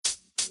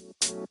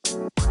Hi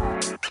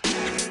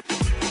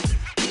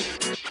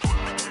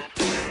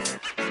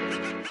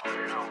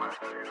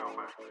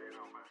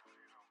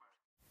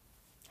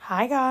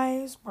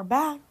guys, we're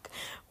back.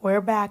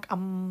 We're back.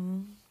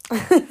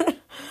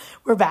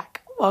 We're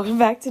back. Welcome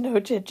back to No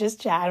Chit Just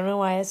Chat. I don't know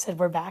why I said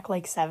we're back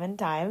like 7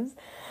 times.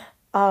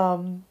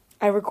 I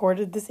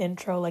recorded this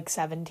intro like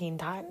 17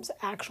 times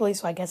actually,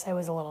 so I guess I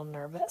was a little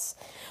nervous.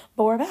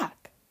 But we're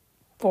back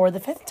for the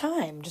 5th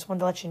time. Just wanted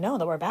to let you know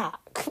that we're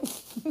back.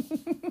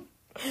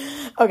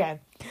 Okay.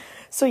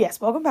 So yes,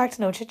 welcome back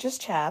to No Chit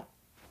Just Chat.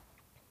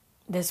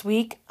 This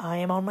week I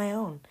am on my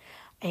own.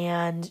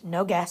 And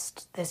no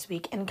guest this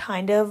week, and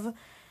kind of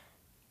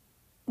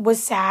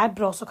was sad,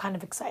 but also kind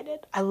of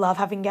excited. I love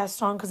having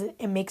guests on because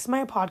it makes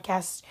my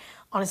podcast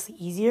honestly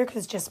easier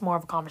because it's just more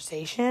of a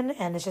conversation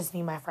and it's just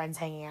me and my friends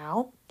hanging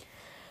out.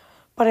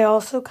 But I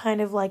also kind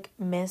of like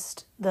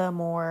missed the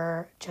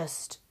more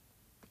just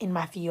in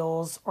my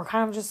feels or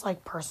kind of just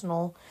like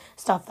personal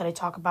stuff that I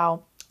talk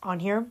about on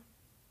here.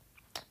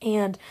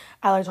 And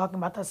I like talking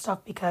about that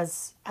stuff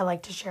because I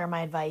like to share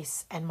my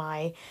advice and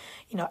my,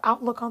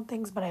 outlook on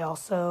things. But I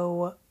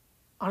also,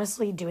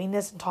 honestly, doing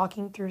this and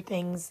talking through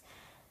things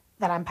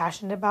that I'm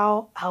passionate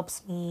about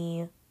helps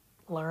me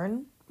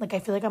learn. Like, I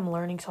feel like I'm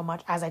learning so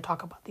much as I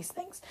talk about these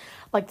things.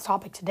 Like, the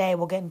topic today,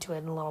 we'll get into it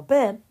in a little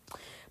bit.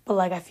 But,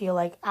 like, I feel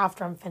like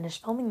after I'm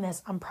finished filming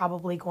this, I'm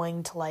probably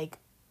going to, like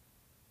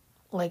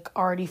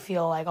already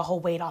feel, like, a whole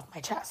weight off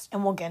my chest.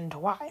 And we'll get into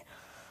why.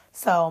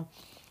 So,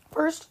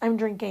 first, I'm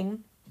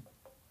drinking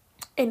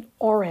an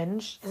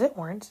orange. Is it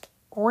orange?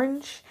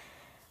 Orange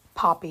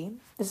poppy.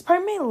 This is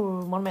probably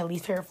one of my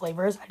least favorite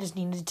flavors. I just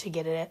needed to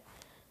get it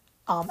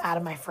out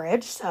of my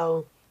fridge.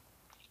 So,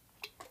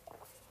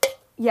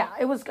 yeah,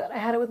 it was good. I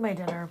had it with my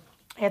dinner.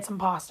 I had some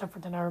pasta for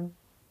dinner.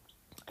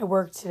 I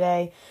worked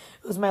today.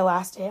 It was my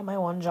last day at my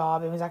one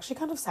job. It was actually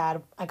kind of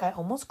sad. Like, I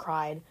almost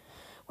cried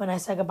when I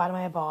said goodbye to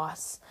my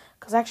boss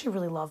because I actually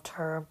really loved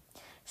her.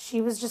 She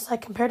was just,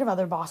 like, compared to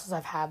other bosses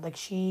I've had, like,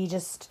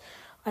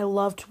 I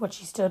loved what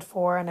she stood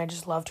for, and I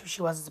just loved who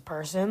she was as a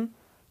person.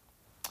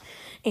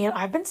 And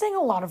I've been saying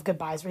a lot of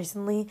goodbyes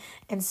recently,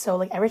 and so,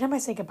 like, every time I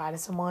say goodbye to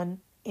someone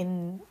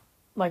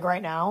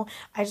right now,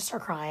 I just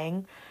start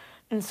crying.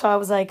 And so I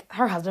was like,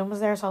 her husband was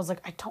there, so I was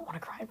like, I don't want to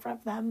cry in front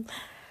of them.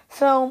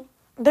 So,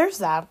 there's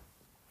that.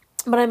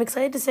 But I'm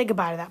excited to say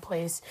goodbye to that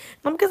place.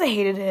 Not because I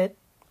hated it.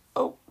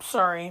 Oh,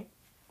 sorry.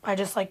 I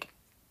just,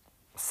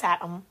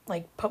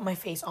 put my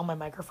face on my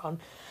microphone.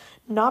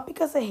 Not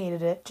because I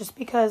hated it, just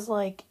because,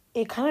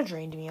 it kind of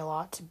drained me a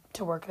lot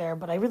to work there,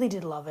 but I really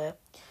did love it.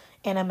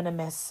 And I'm going to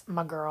miss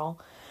my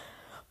girl.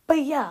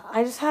 But yeah,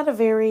 I just had a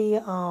very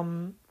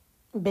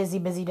busy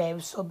day. It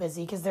was so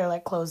busy because they're,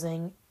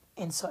 closing.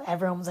 And so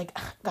everyone was like,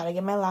 gotta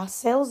get my last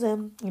sales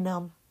in,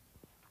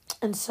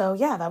 And so,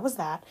 yeah, that was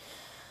that.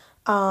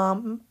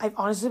 I've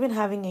honestly been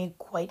having a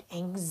quite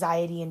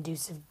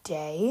anxiety-inducive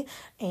day.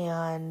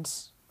 And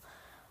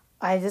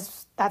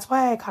that's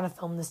why I kind of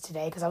filmed this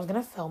today, because I was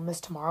going to film this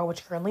tomorrow,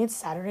 which currently it's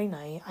Saturday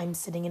night. I'm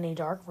sitting in a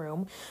dark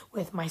room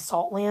with my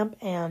salt lamp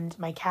and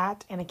my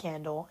cat and a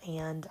candle,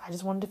 and I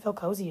just wanted to feel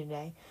cozy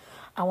today.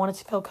 I wanted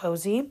to feel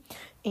cozy,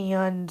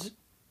 and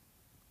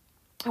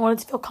I wanted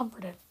to feel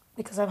comforted,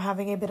 because I'm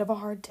having a bit of a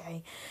hard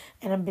day,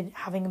 and I've been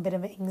having a bit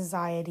of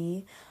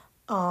anxiety,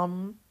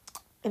 and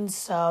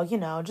so,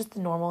 just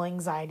the normal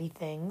anxiety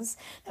things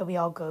that we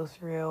all go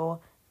through,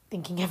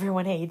 thinking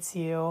everyone hates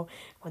you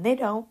when they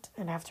don't.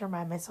 And I have to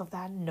remind myself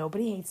that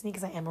nobody hates me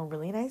because I am a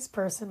really nice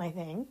person, I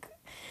think.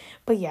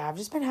 But yeah, I've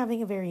just been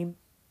having a very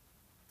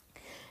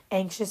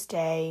anxious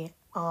day.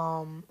 A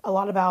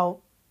lot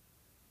about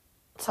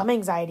some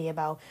anxiety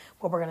about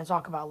what we're going to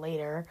talk about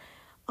later.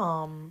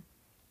 So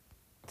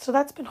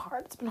that's been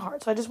hard. It's been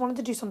hard. So I just wanted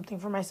to do something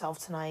for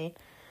myself tonight,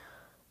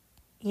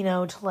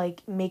 to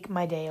make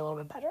my day a little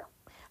bit better.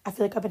 I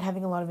feel like I've been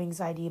having a lot of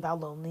anxiety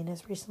about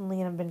loneliness recently,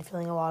 and I've been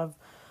feeling a lot of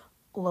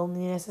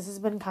loneliness. This has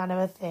been kind of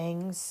a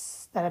thing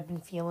that I've been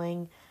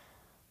feeling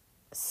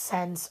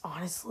since,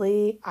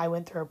 honestly, I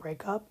went through a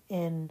breakup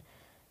in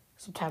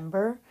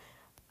September.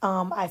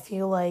 I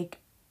feel like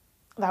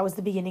that was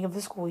the beginning of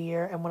the school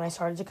year and when I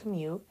started to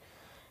commute.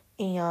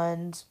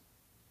 And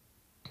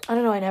I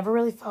don't know, I never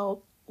really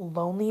felt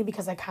lonely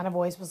because I kind of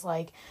always was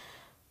like,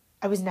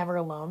 I was never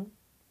alone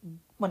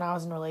when I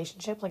was in a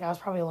relationship. Like, I was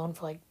probably alone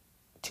for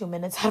 2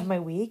 minutes out of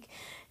my week.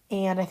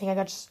 And I think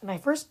and I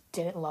first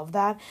didn't love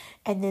that.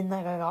 And then,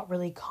 I got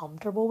really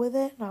comfortable with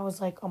it. And I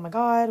was like, oh my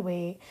God,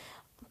 wait.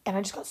 And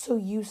I just got so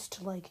used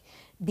to,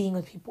 being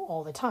with people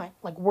all the time.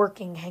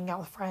 Working, hanging out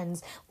with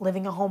friends,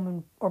 living at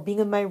home, or being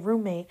with my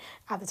roommate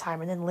at the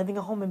time. And then living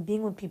at home and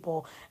being with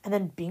people. And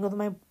then being with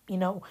my,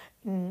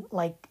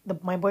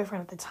 my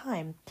boyfriend at the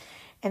time.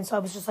 And so I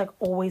was just,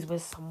 always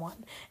with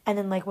someone. And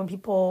then,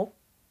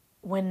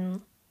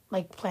 when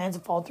plans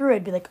would fall through,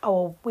 I'd be like,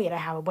 oh, wait, I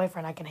have a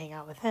boyfriend. I can hang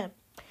out with him.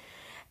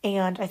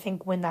 And I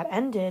think when that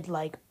ended,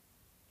 I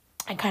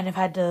kind of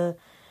had to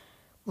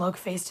look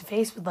face to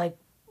face with,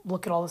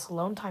 look at all this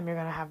alone time you're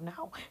going to have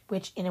now,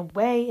 which in a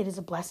way it is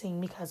a blessing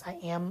because I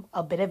am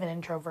a bit of an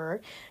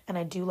introvert and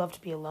I do love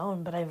to be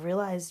alone, but I've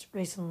realized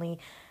recently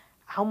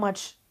how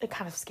much it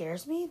kind of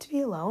scares me to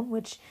be alone,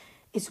 which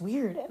is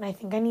weird. And I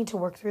think I need to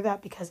work through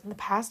that because in the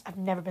past, I've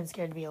never been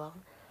scared to be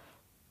alone.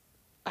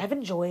 I've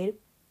enjoyed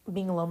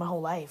being alone my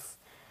whole life,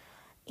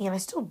 and I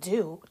still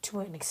do to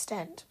an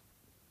extent.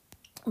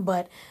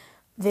 But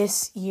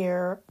this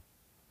year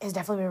has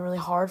definitely been really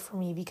hard for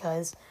me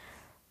because,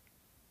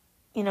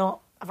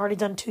 I've already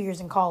done 2 years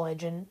in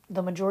college, and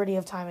the majority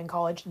of time in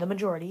college,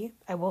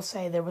 I will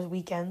say there was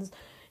weekends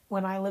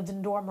when I lived in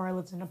a dorm or I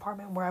lived in an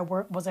apartment where I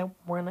was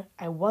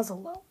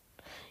alone,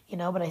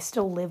 but I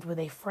still lived with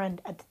a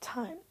friend at the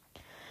time.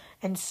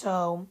 And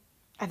so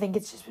I think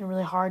it's just been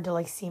really hard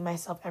to see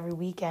myself every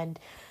weekend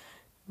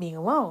being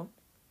alone.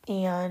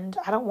 And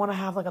I don't want to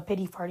have a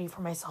pity party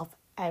for myself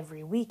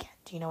every weekend.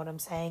 You know what I'm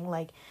saying?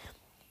 I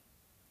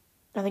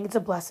think it's a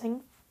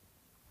blessing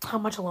how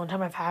much alone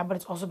time I've had, but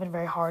it's also been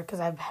very hard because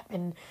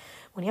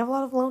when you have a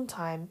lot of alone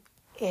time,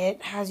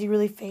 it has you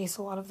really face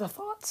a lot of the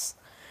thoughts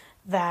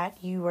that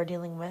you are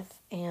dealing with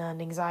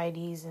and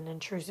anxieties and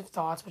intrusive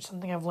thoughts, which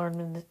something I've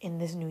learned in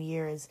this new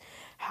year is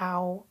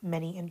how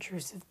many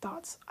intrusive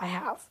thoughts I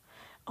have.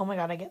 Oh my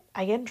God,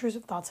 I get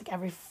intrusive thoughts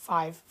every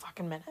 5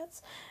 fucking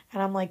minutes.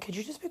 And I'm could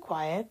you just be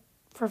quiet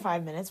for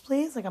 5 minutes,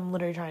 please? I'm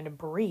literally trying to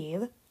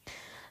breathe.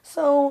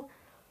 So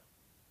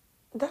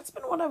that's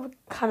been what I'm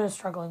kind of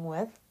struggling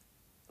with.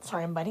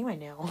 Sorry, I'm biting my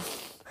nail.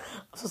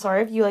 So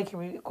sorry if you hear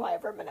me be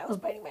quiet for a minute. I was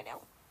biting my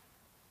nail.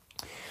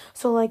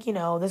 So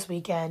this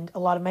weekend, a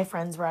lot of my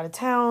friends were out of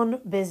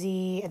town,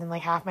 busy, and then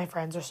half my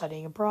friends are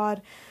studying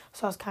abroad.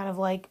 So I was kind of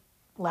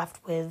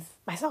left with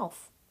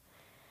myself.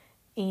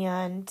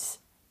 And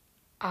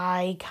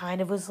I kind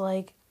of was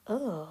I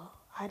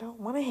don't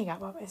want to hang out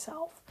by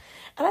myself.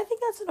 And I think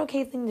that's an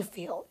okay thing to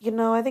feel.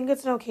 I think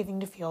it's an okay thing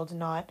to feel to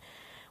not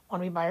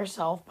want to be by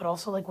yourself, but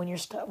also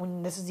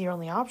when this is your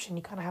only option,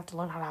 you kind of have to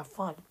learn how to have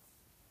fun.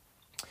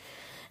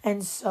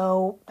 And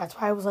so that's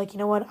why I was you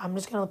know what, I'm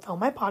just going to film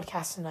my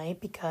podcast tonight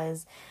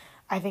because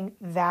I think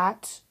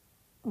that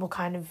will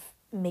kind of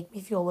make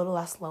me feel a little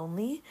less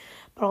lonely.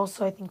 But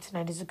also I think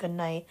tonight is a good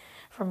night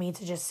for me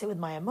to just sit with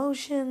my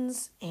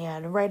emotions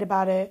and write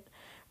about it,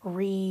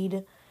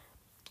 read,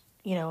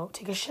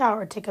 take a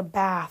shower, take a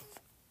bath,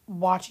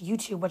 watch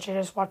YouTube, which I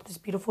just watched this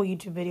beautiful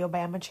YouTube video by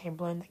Emma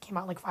Chamberlain that came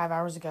out 5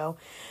 hours ago.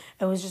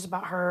 It was just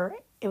about her.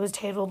 It was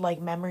titled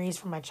Memories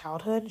from My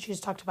Childhood. She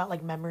just talked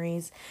about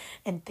memories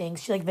and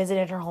things. She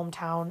visited her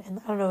hometown, and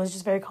I don't know, it was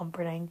just very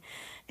comforting.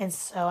 And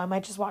so I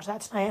might just watch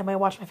that tonight. I might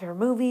watch my favorite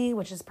movie,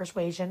 which is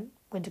Persuasion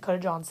with Dakota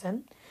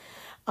Johnson.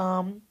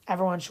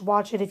 Everyone should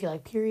watch it if you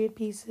like period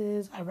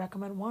pieces. I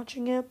recommend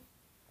watching it.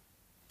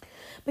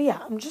 But yeah,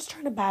 I'm just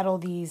trying to battle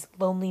these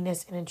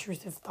loneliness and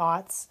intrusive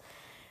thoughts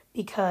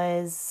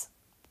because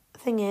the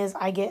thing is,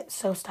 I get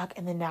so stuck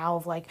in the now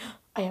of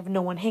I have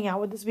no one hang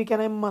out with this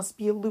weekend. I must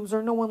be a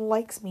loser. No one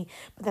likes me.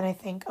 But then I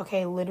think,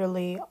 okay,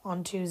 literally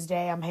on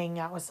Tuesday, I'm hanging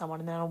out with someone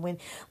and then I'll win.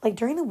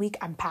 During the week,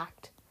 I'm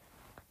packed.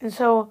 And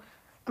so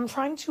I'm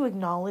trying to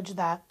acknowledge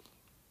that,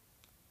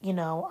 I'm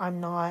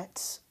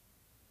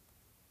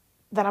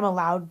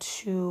allowed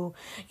to,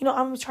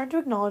 I'm trying to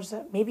acknowledge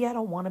that maybe I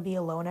don't want to be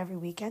alone every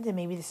weekend and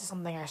maybe this is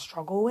something I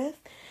struggle with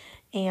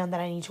and that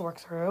I need to work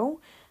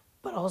through.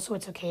 But also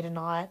it's okay to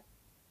not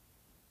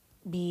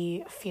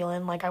be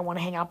feeling I want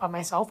to hang out by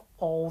myself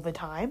all the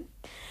time,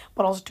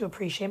 but also to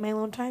appreciate my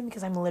alone time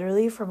because I'm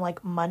literally from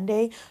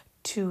Monday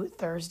to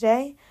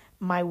Thursday,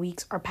 my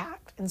weeks are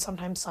packed and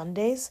sometimes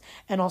Sundays.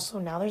 And also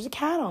now there's a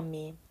cat on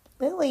me.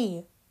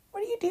 Lily,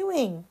 what are you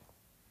doing?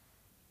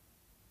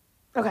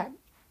 Okay.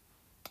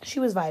 She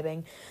was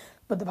vibing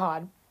with the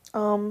pod.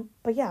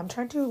 But yeah, I'm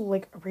trying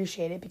to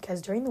appreciate it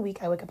because during the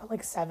week I wake up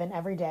at 7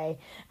 every day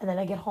and then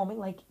I get home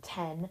at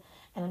 10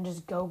 and I'm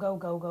just go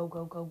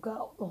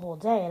the whole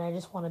day and I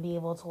just want to be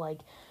able to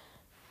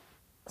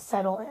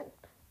settle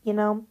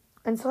in,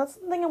 And so that's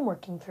something I'm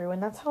working through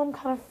and that's how I'm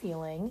kind of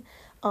feeling.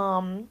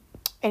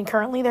 And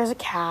currently there's a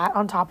cat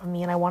on top of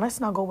me and I want to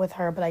snuggle with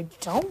her, but I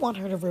don't want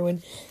her to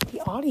ruin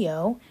the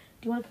audio.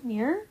 Do you want to come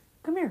here?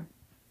 Come here.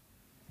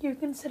 You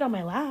can sit on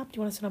my lap. Do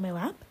you want to sit on my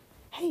lap?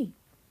 Hey.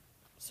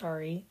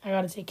 Sorry, I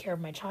gotta take care of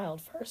my child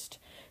first.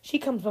 She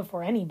comes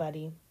before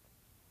anybody.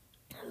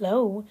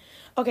 Hello.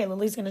 Okay,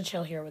 Lily's gonna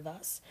chill here with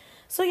us.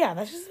 So yeah,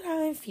 that's just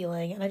how I'm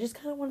feeling, and I just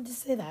kind of wanted to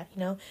say that,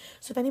 So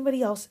if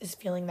anybody else is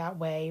feeling that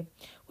way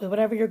with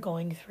whatever you're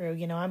going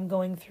through, I'm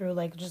going through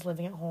just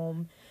living at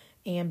home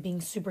and being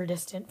super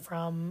distant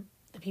from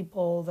the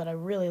people that I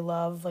really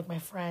love, my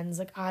friends.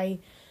 I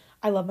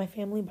love my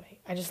family, but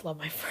I just love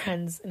my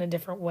friends in a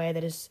different way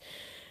that is,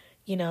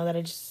 that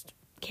I just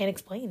can't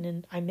explain,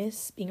 and I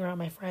miss being around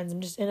my friends.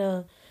 I'm just in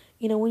a,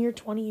 when you're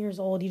 20 years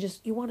old,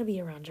 you want to be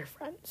around your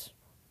friends.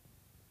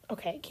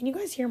 Okay, can you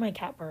guys hear my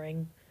cat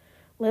purring?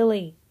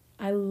 Lily,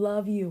 I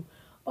love you,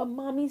 but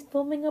mommy's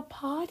filming a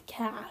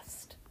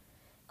podcast.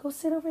 Go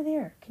sit over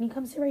there. Can you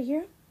come sit right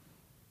here?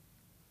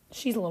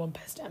 She's a little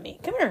pissed at me.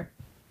 Come here.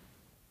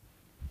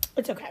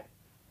 It's okay.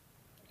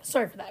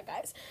 Sorry for that,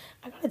 guys.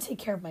 I gotta take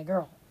care of my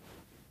girl.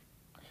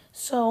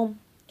 So,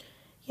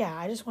 yeah,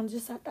 I just wanted to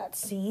set that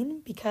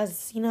scene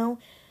because,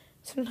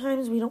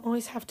 sometimes we don't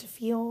always have to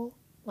feel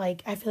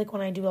like, I feel like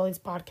when I do all these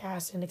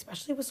podcasts, and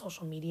especially with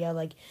social media,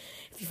 like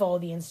if you follow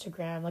the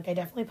Instagram, like I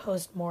definitely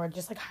post more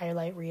just like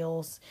highlight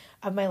reels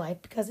of my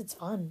life because it's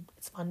fun.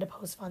 It's fun to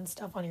post fun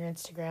stuff on your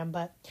Instagram,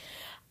 but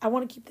I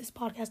want to keep this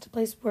podcast a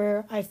place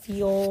where I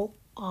feel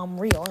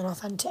real and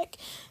authentic.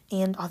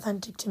 And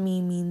authentic to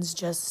me means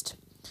just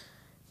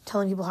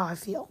telling people how I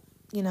feel,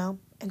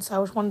 And so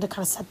I just wanted to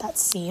kind of set that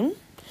scene.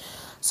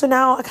 So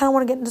now I kind of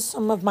want to get into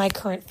some of my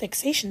current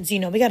fixations.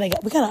 We gotta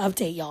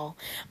update y'all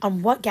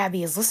on what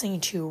Gabby is listening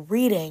to,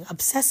 reading,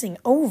 obsessing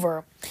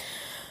over.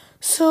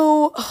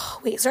 So,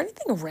 wait, is there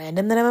anything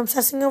random that I'm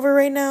obsessing over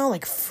right now?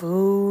 Like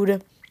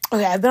food?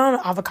 Okay, I've been on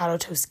an avocado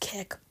toast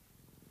kick.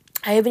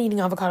 I have been eating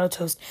avocado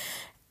toast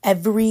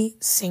every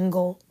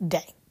single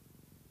day.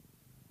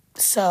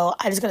 So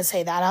I just gotta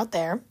say that out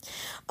there.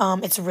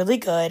 It's really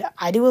good.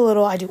 I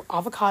do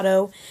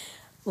avocado,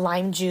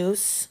 lime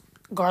juice,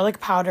 garlic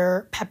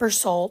powder, pepper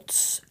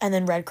salts, and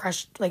then red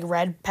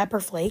pepper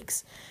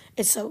flakes.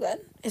 It's so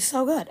good. It's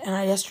so good.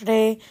 And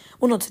today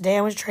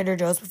I went to Trader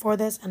Joe's before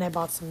this, and I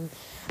bought some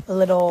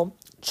little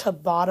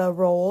ciabatta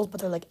rolls,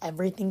 but they're like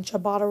everything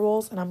ciabatta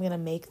rolls, and I'm going to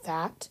make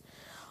that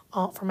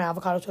for my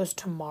avocado toast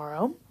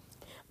tomorrow.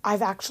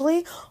 I've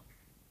actually,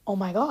 oh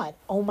my God,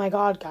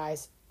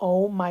 guys.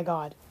 Oh my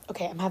God.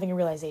 Okay, I'm having a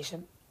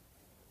realization.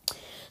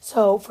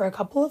 So for a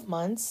couple of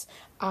months,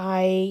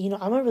 I'm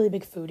a really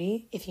big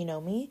foodie, if you know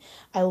me.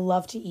 I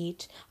love to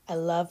eat. I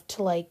love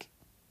to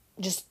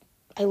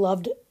I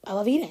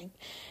love eating.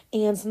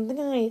 And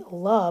something I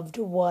loved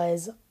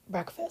was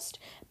breakfast.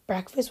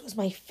 Breakfast was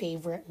my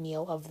favorite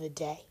meal of the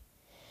day.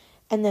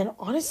 And then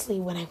honestly,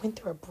 when I went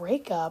through a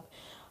breakup,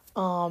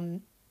 I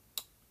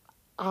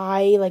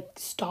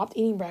stopped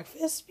eating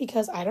breakfast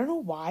because I don't know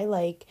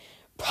why,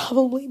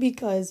 probably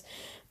because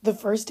the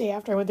first day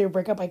after I went through a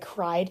breakup, I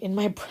cried in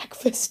my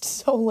breakfast.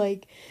 So,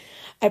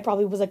 I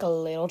probably was, a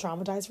little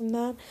traumatized from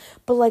that.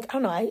 But, I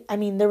don't know. I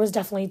mean, there was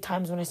definitely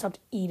times when I stopped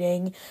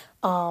eating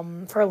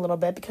for a little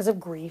bit because of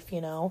grief,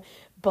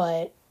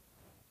 But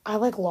I,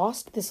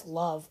 lost this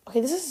love. Okay,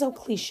 this is so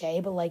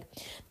cliche, but,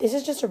 this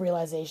is just a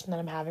realization that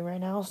I'm having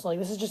right now. So,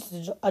 this is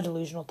just a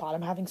delusional thought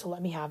I'm having, so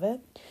let me have it.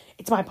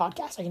 It's my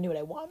podcast. I can do what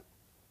I want.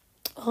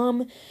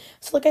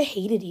 So, I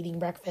hated eating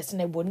breakfast,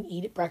 and I wouldn't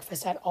eat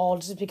breakfast at all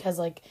just because,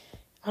 I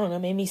don't know, it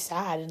made me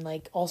sad,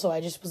 and, also I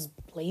just was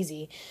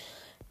lazy.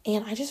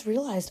 And I just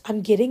realized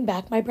I'm getting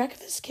back my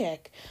breakfast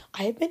kick.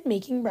 I have been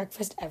making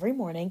breakfast every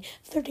morning.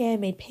 The other day I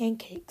made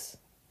pancakes.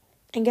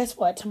 And guess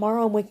what?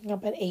 Tomorrow I'm waking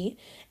up at 8,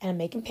 and I'm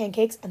making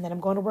pancakes, and then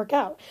I'm going to work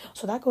out.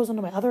 So that goes on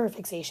to my other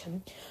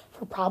fixation.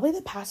 For probably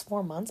the past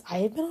 4 months, I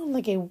have been on,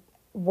 a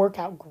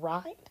workout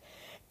grind.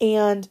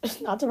 And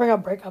not to bring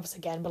up breakups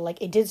again, but,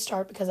 it did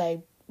start because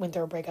I went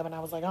through a breakup, and I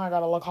was like, oh, I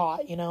gotta look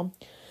hot,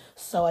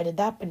 So I did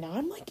that, but now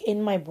I'm,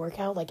 in my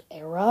workout,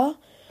 era.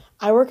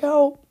 I work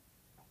out,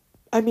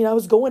 I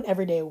was going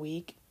every day a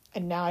week,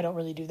 and now I don't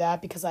really do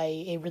that because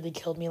it really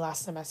killed me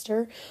last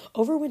semester.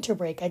 Over winter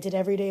break, I did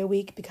every day a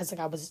week because,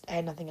 I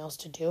had nothing else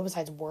to do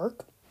besides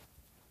work.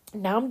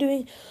 Now I'm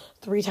doing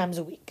 3 times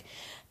a week.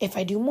 If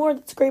I do more,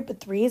 that's great, but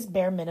 3 is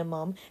bare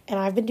minimum, and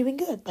I've been doing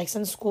good.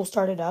 Since school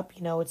started up,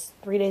 it's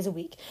 3 days a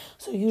week.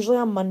 So usually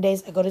on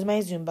Mondays, I go to my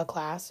Zumba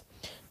class.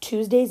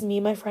 Tuesdays, me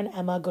and my friend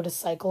Emma go to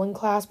cycling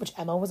class, which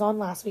Emma was on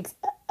last week's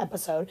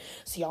episode,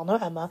 so y'all know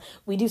Emma.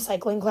 We do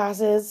cycling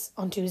classes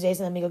on Tuesdays,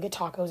 and then we go get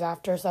tacos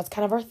after, so that's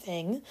kind of our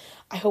thing.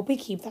 I hope we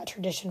keep that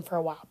tradition for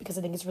a while, because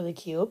I think it's really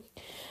cute.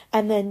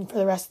 And then for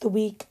the rest of the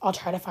week, I'll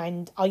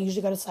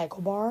usually go to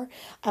cycle bar.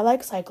 I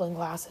like cycling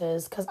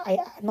classes, because I'm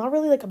not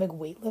really, a big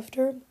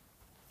weightlifter.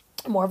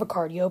 I'm more of a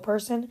cardio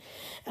person,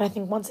 and I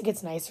think once it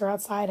gets nicer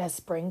outside, as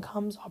spring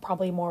comes, I'll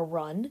probably more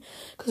run,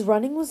 because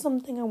running was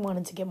something I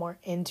wanted to get more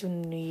into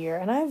in the new year,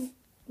 and I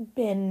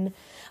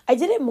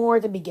did it more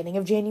at the beginning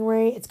of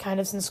January. It's kind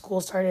of since school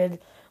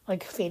started,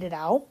 faded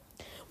out,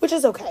 which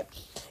is okay.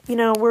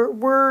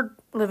 We're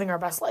living our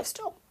best life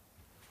still.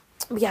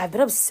 But yeah, I've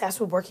been obsessed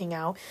with working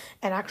out,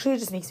 and actually it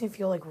just makes me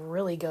feel,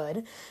 really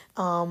good.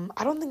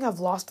 I don't think I've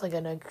lost,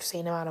 an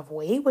insane amount of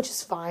weight, which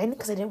is fine,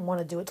 because I didn't want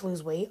to do it to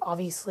lose weight.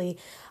 Obviously,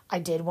 I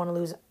did want to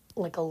lose,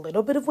 a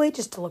little bit of weight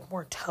just to look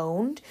more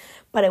toned,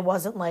 but it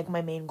wasn't,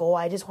 my main goal.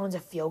 I just wanted to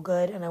feel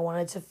good, and I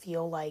wanted to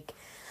feel,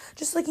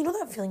 just,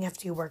 that feeling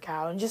after you work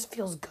out, and it just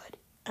feels good.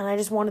 And I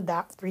just wanted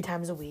that 3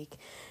 times a week,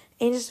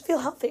 and just to feel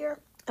healthier.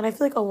 And I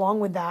feel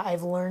along with that,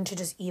 I've learned to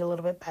just eat a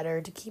little bit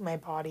better to keep my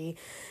body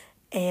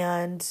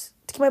feeling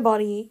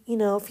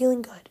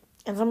good.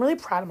 And so I'm really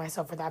proud of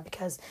myself for that,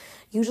 because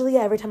usually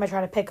every time I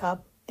try to pick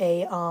up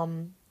a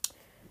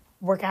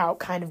workout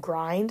kind of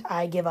grind,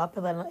 I give up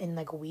in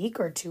a week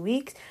or 2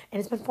 weeks, and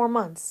it's been 4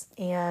 months,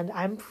 and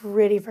I'm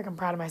pretty freaking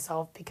proud of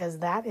myself because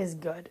that is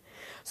good.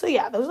 So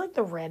yeah, those are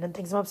the random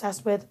things I'm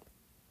obsessed with.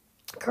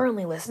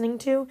 Currently listening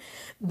to,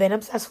 been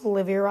obsessed with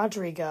Olivia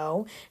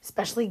Rodrigo,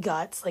 especially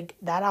Guts.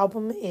 That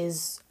album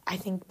is, I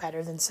think,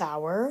 better than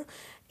Sour,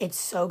 It's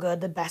so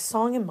good. The best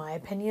song, in my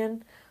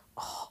opinion,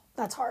 oh,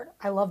 that's hard.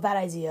 I love Bad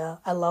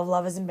Idea. I love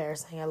Love is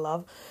Embarrassing. I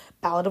love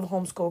Ballad of a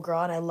Homeschool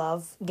Girl, and I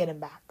love Getting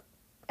Back.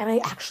 And I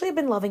actually have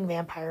been loving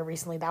Vampire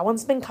recently. That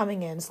one's been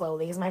coming in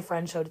slowly because my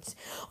friend showed it.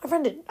 My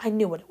friend didn't, I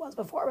knew what it was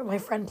before, but my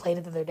friend played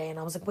it the other day, and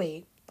I was like,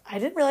 wait, I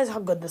didn't realize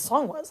how good this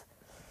song was.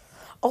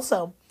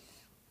 Also,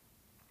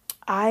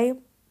 I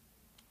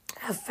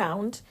have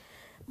found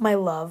my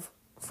love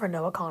for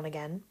Noah Kahan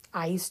again.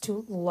 I used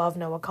to love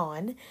Noah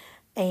Kahan,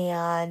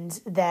 and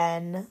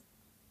then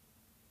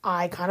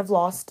I kind of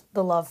lost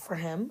the love for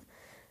him.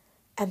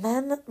 And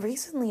then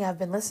recently I've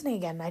been listening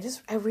again, and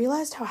I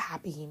realized how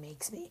happy he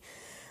makes me.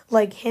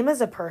 Like, him as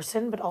a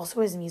person, but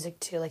also his music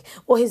too. Like,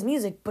 well, his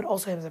music, but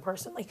also him as a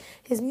person. Like,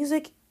 his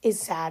music is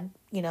sad,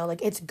 you know, like,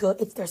 it's good.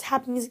 There's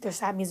happy music, there's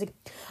sad music.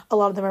 A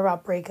lot of them are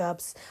about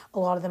breakups. A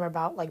lot of them are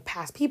about, like,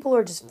 past people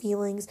or just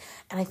feelings.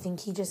 And I think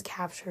he just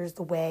captures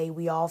the way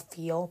we all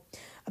feel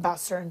about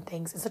certain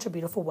things in such a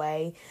beautiful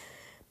way.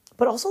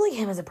 But also, like,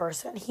 him as a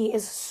person. He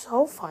is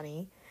so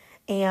funny.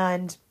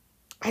 And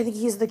I think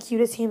he's the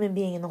cutest human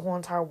being in the whole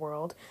entire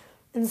world.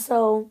 And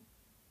so,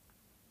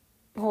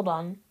 hold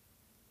on.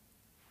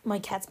 My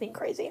cat's being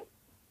crazy.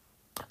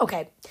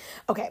 Okay,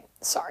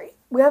 sorry.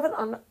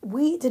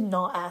 We did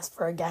not ask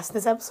for a guest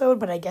this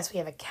episode, but I guess we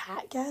have a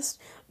cat guest.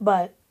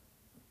 But,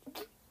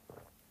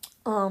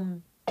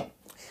 I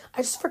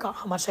just forgot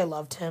how much I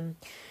loved him.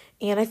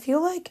 And I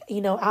feel like,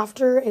 you know,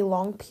 after a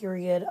long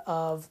period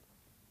of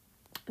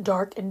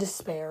dark and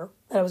despair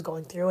that I was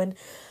going through, and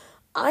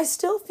I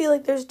still feel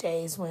like there's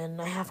days when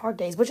I have hard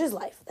days, which is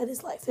life. That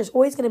is life. There's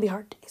always going to be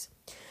hard days.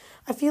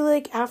 I feel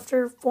like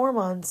after 4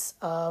 months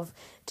of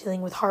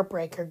dealing with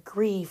heartbreak or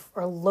grief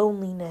or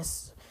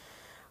loneliness,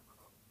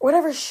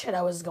 whatever shit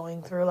I was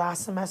going through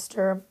last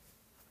semester,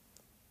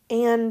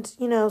 and,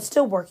 you know,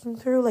 still working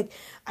through, like,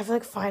 I feel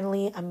like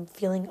finally I'm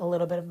feeling a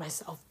little bit of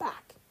myself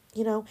back,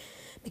 you know,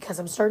 because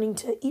I'm starting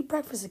to eat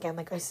breakfast again,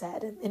 like I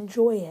said, and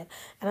enjoy it.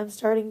 And I'm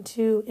starting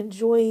to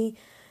enjoy,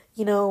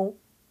 you know,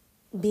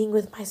 being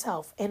with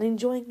myself and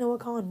enjoying Noah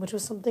Kahan, which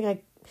was something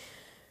I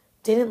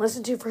didn't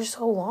listen to for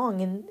so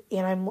long, and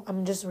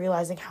I'm just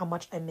realizing how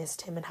much I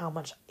missed him and how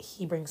much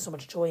he brings so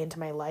much joy into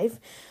my life.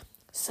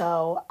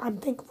 So I'm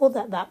thankful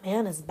that that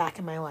man is back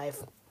in my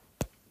life.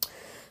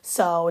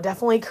 So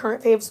definitely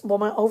current faves. Well,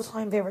 my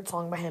all-time favorite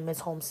song by him is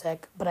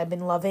Homesick, but I've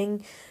been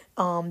loving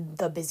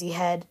the Busy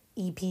Head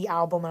EP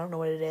album. I don't know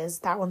what it is.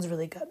 That one's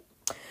really good.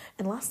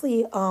 And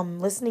lastly,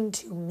 listening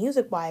to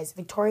music-wise,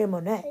 Victoria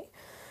Monet.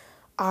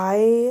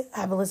 I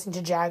have been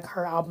listening to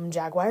her album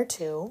Jaguar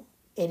 2.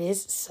 It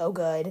is so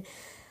good.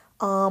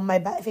 My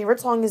favorite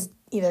song is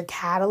either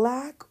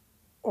Cadillac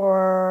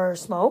or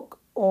Smoke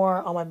or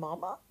On My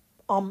Mama.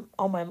 On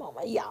My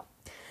Mama, yeah.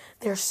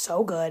 They're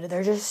so good.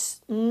 They're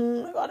just,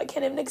 oh my God, I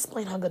can't even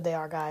explain how good they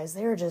are, guys.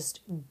 They're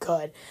just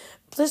good.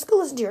 Just go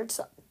listen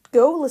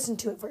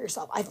to it for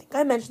yourself. I think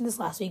I mentioned this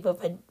last week, but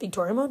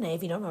Victoria Monet,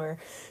 if you don't know her,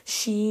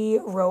 she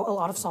wrote a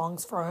lot of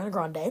songs for Ariana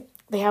Grande.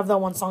 They have that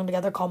one song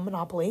together called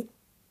Monopoly.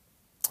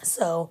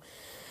 So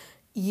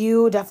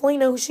you definitely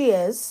know who she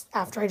is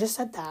after I just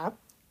said that.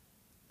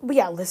 But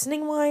yeah,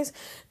 listening wise,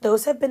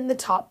 those have been the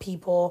top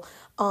people.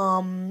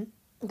 The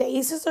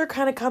Aces are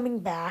kind of coming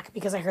back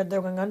because I heard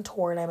they're going on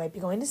tour and I might be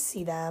going to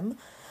see them.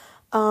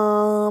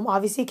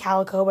 Obviously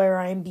Calico by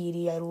Ryan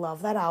Beatty. I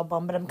love that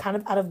album, but I'm kind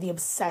of out of the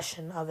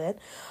obsession of it.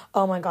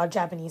 Oh my God,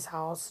 Japanese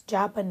House,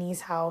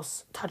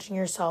 Touching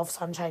Yourself,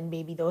 Sunshine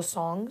Baby. Those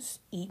songs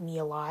eat me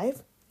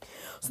alive.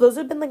 So those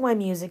have been like my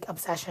music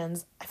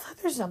obsessions. I feel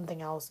like there's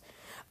something else.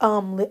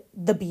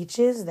 The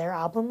Beaches, their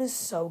album is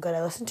so good.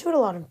 I listened to it a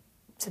lot in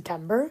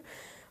September,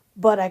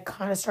 but I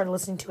kind of started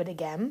listening to it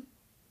again.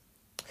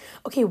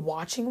 Okay,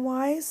 watching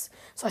wise,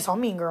 so I saw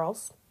Mean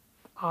Girls.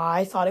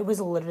 I thought it was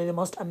literally the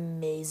most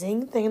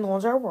amazing thing in the whole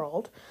entire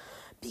world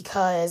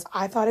because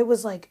I thought it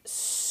was I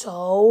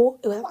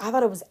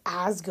thought it was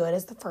as good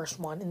as the first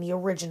one and the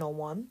original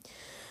one.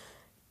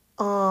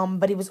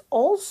 But it was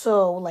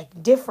also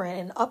like different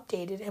and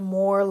updated and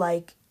more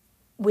like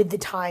with the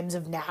times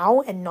of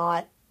now and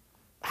not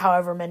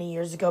however many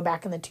years ago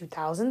back in the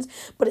 2000s,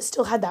 but it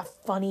still had that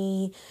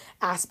funny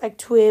aspect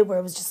to it where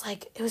it was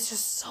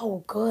just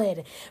so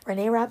good.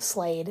 Renee Rapp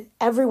slayed.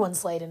 Everyone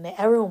slayed in it.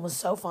 Everyone was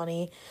so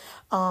funny.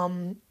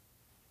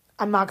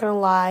 I'm not gonna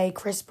lie,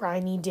 Chris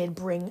Briney did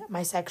bring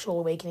my sexual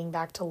awakening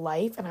back to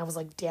life, and I was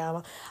like,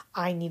 damn,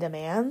 I need a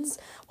man's.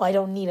 Well, I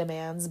don't need a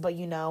man's, but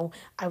you know,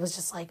 I was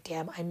just like,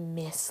 damn, I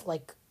miss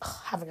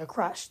having a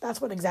crush.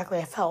 That's what exactly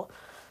I felt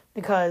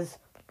because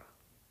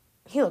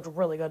he looked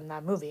really good in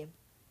that movie.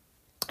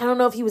 I don't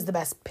know if he was the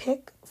best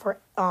pick for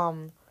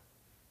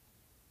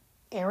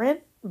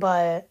Aaron,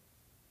 but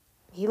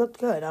he looked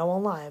good, I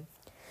won't lie.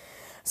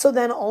 So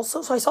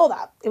I saw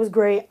that. It was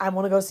great. I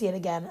want to go see it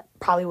again.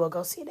 Probably will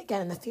go see it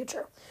again in the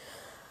future.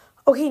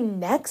 Okay,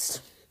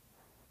 next,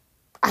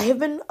 I have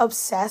been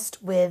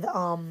obsessed with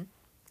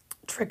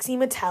Trixie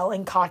Mattel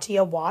and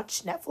Katya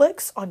Watch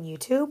Netflix on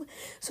YouTube.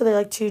 So they're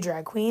like two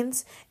drag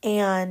queens,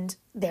 and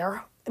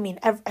they're I mean,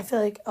 I feel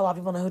like a lot of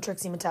people know who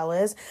Trixie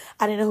Mattel is.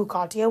 I didn't know who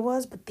Katya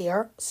was, but they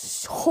are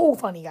so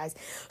funny, guys.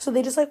 So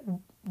they just, like,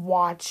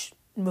 watch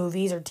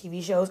movies or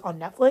TV shows on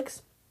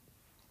Netflix.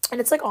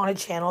 And it's, like, on a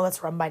channel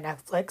that's run by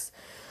Netflix.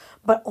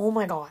 But, oh,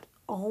 my God.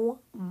 Oh,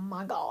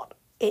 my God.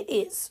 It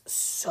is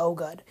so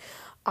good.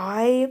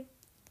 I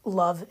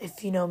love,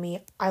 if you know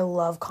me, I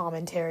love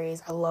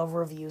commentaries. I love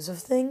reviews of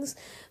things.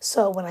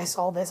 So when I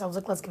saw this, I was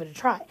like, let's give it a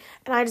try.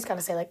 And I just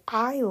gotta say, like,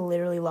 I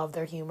literally love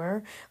their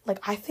humor. Like,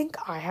 I think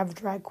I have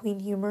drag queen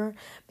humor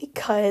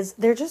because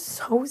they're just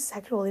so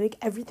sexual. They make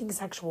everything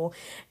sexual.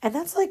 And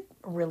that's, like,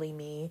 really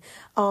me.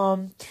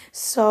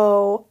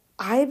 So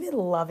I've been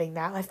loving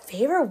that. My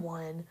favorite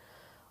one,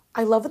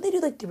 I love when they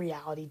do, like, the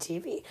reality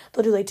TV.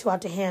 They'll do, like, Too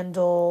Hot to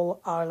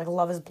Handle, or, like,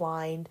 Love is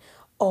Blind.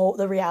 Oh,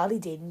 the reality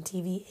dating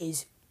TV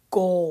is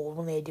gold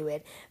when they do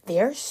it.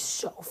 They are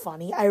so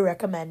funny. I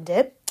recommend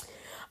it.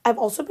 I've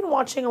also been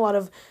watching a lot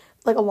of,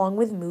 like, along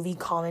with movie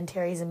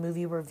commentaries and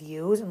movie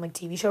reviews and, like,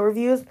 TV show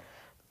reviews,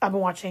 I've been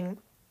watching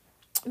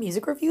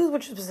music reviews,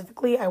 which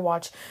specifically I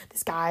watch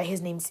this guy. His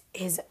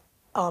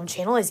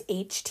channel is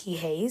HT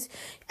Hayes.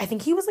 I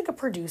think he was, like, a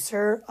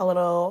producer, I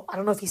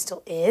don't know if he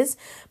still is,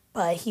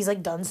 but he's,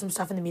 like, done some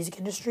stuff in the music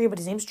industry, but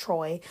his name's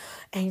Troy,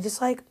 and he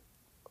just, like,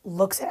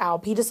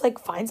 he just, like,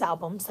 finds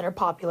albums that are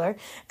popular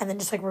and then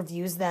just, like,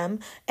 reviews them,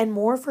 and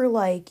more for,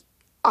 like,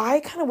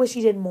 I kind of wish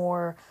he did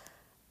more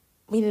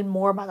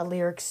about the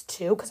lyrics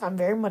too, because I'm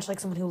very much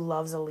like someone who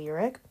loves a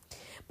lyric,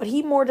 but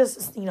he more does,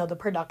 the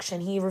production.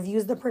 He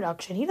reviews the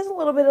production. He does a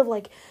little bit of,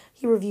 like,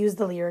 he reviews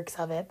the lyrics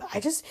of it, but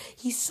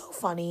he's so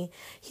funny.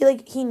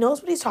 He knows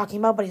what he's talking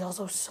about, but he's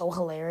also so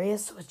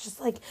hilarious. So it's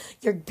just, like,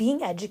 you're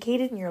being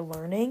educated and you're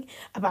learning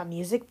about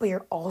music, but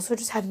you're also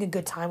just having a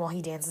good time while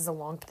he dances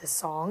along to the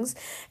songs,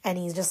 and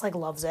he just, like,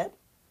 loves it.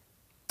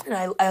 And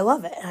I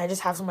love it, and I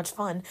just have so much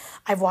fun.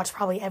 I've watched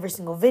probably every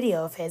single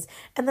video of his,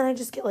 and then I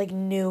just get, like,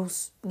 new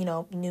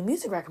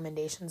music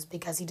recommendations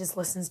because he just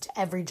listens to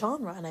every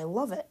genre, and I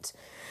love it.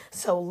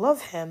 So,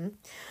 love him.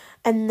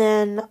 And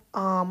then,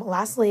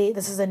 lastly,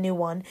 this is a new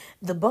one,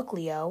 The Book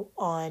Leo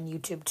on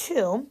YouTube,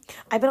 too.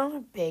 I've been on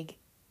a big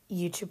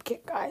YouTube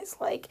kick, guys.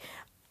 Like,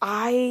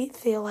 I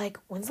feel like,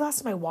 when's the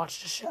last time I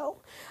watched a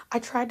show? I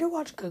tried to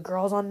watch Good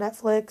Girls on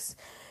Netflix,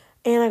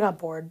 and I got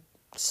bored.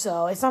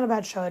 So, it's not a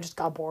bad show, I just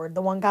got bored.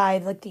 The one guy,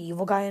 like, the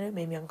evil guy in it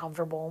made me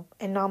uncomfortable.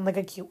 And not in, like,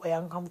 a cute way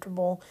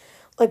uncomfortable.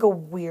 Like,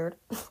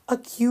 a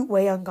cute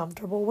way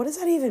uncomfortable. What does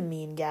that even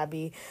mean,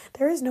 Gabby?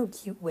 There is no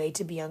cute way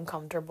to be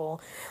uncomfortable.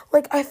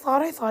 Like, I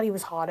thought he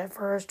was hot at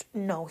first.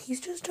 No,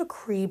 he's just a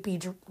creepy,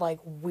 like,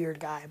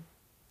 weird guy.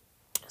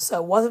 So,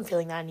 wasn't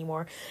feeling that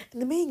anymore.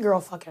 And the main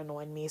girl fucking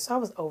annoyed me, so I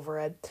was over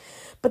it.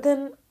 But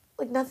then,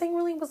 like, nothing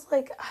really was,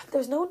 like,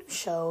 there's no new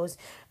shows.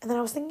 And then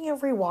I was thinking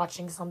of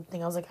rewatching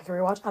something. I was like, I could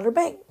rewatch Outer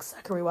Banks.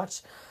 I could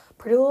rewatch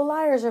Pretty Little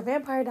Liars or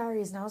Vampire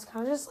Diaries. And I was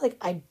kind of just like,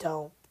 I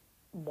don't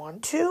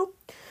want to.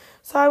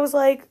 So I was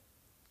like,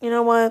 you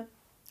know what?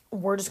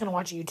 We're just going to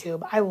watch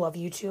YouTube. I love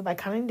YouTube. I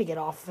kind of need to get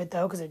off of it,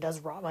 though, because it does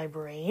rot my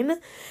brain.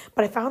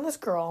 But I found this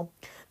girl,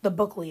 The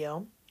Book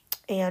Leo,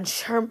 and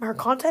her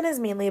content is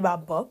mainly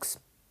about books.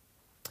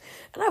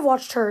 And I've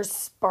watched her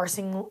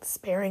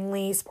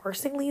sparingly, is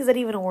that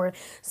even a word?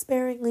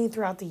 Sparingly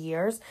throughout the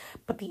years.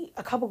 But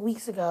a couple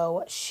weeks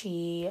ago,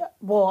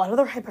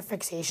 another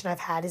hyperfixation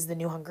I've had is the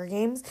new Hunger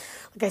Games.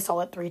 Like, I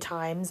saw it 3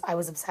 times. I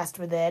was obsessed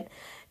with it.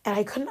 And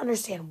I couldn't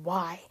understand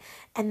why.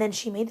 And then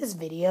she made this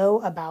video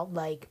about,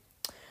 like,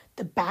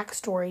 the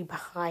backstory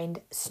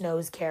behind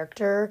Snow's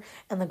character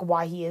and, like,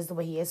 why he is the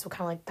way he is. So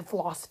kind of like the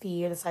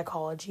philosophy or the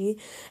psychology.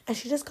 And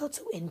she just got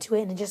so into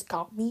it, and it just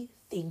got me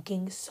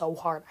thinking so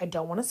hard. I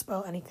don't want to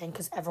spoil anything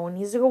because everyone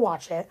needs to go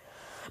watch it.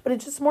 But it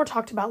just more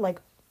talked about, like,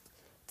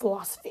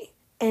 philosophy.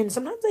 And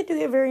sometimes I do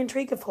get very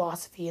intrigued with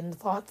philosophy and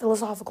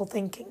philosophical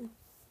thinking.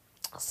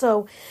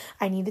 So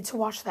I needed to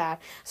watch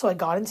that. So I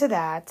got into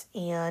that,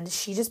 and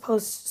she just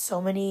posts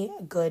so many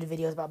good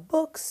videos about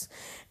books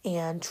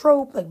and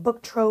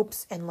book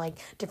tropes and, like,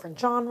 different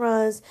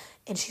genres.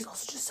 And she's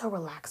also just so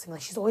relaxing.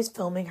 Like, she's always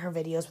filming her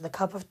videos with a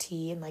cup of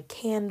tea and, like,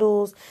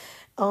 candles.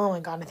 Oh my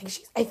God.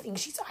 I think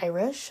she's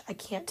Irish. I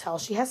can't tell.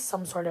 She has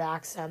some sort of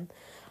accent.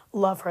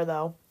 Love her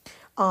though.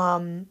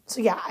 So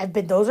yeah,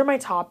 those are my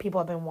top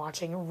people I've been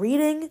watching.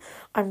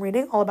 I'm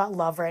reading all about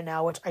love right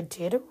now, which I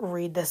did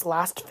read this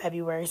last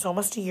February, so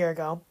almost a year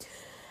ago.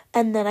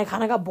 And then I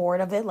kind of got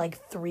bored of it,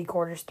 like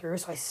 3/4 through,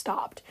 so I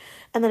stopped.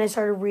 And then I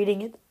started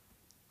reading it,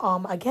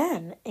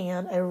 again,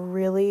 and I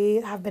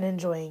really have been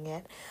enjoying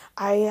it.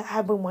 I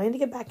have been wanting to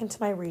get back into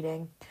my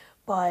reading,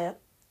 but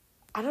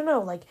I don't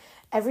know, like,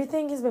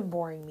 everything has been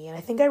boring me, and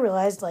I think I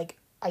realized, like,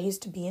 I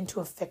used to be into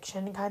a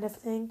fiction kind of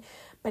thing,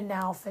 but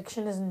now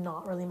fiction is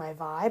not really my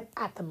vibe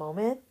at the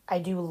moment. I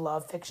do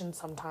love fiction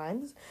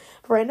sometimes,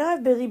 but right now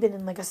I've really been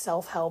in, like, a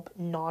self-help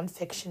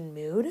non-fiction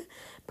mood,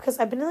 because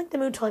I've been in, like, the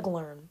mood to, like,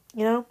 learn,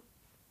 you know?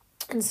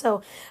 And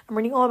so I'm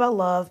reading all about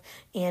love,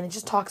 and it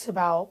just talks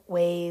about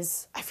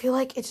ways, I feel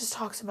like it just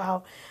talks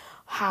about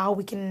how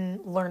we can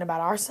learn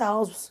about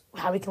ourselves,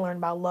 how we can learn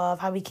about love,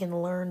 how we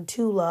can learn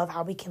to love,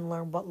 how we can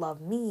learn what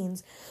love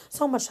means.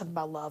 So much stuff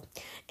about love.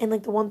 And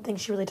like the one thing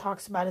she really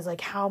talks about is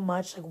like how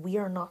much like we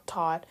are not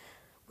taught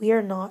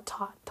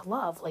to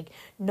love. Like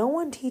no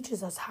one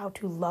teaches us how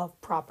to love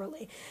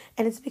properly.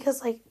 And it's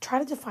because like try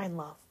to define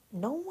love.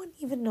 No one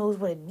even knows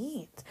what it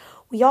means.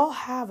 We all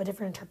have a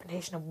different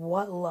interpretation of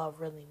what love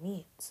really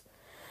means.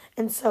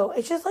 And so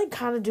it's just like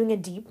kind of doing a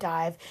deep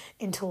dive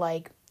into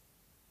like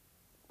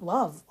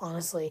love,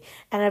 honestly.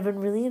 And I've been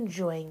really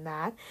enjoying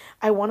that.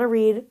 I want to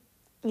read,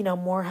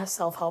 more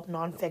self-help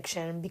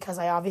nonfiction because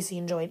I obviously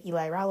enjoyed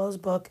Eli Rallo's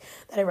book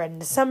that I read in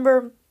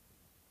December.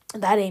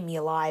 That ate me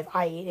alive.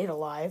 I ate it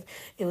alive.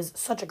 It was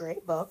such a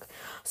great book.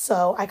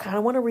 So I kind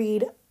of want to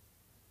read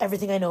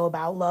Everything I Know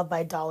About Love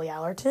by Dolly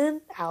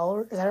Alderton.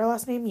 Is that her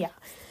last name? Yeah.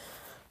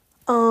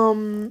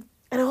 And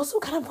I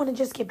also kind of want to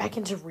just get back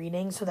into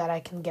reading so that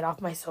I can get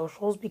off my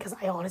socials because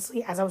I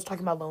honestly, as I was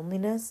talking about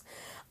loneliness,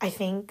 I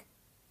think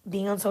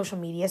being on social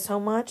media so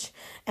much,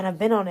 and I've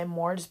been on it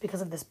more just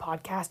because of this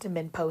podcast and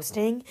been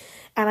posting,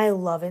 and I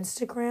love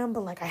Instagram,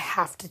 but like I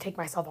have to take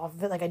myself off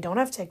of it. Like I don't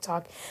have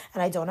TikTok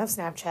and I don't have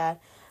Snapchat.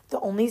 The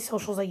only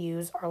socials I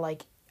use are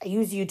like, I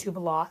use YouTube a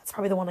lot. It's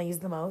probably the one I use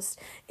the most.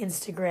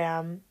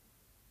 Instagram.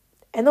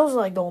 And those are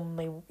like the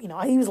only,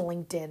 I use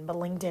LinkedIn, but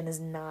LinkedIn is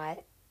not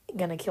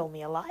gonna kill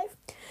me alive.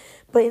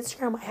 But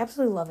Instagram, I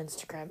absolutely love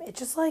Instagram. It's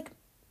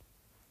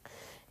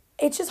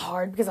just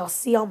hard because I'll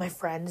see all my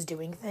friends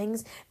doing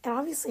things, and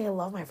obviously I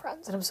love my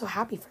friends, and I'm so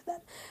happy for them.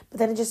 But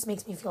then it just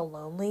makes me feel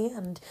lonely,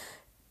 and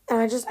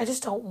I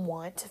just don't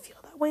want to feel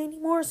that way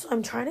anymore. So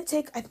I'm going to try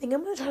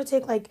to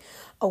take like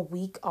a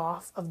week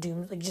off of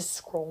doom, like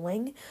just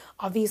scrolling.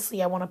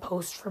 Obviously I want to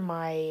post for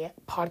my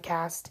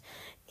podcast,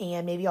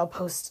 and maybe I'll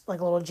post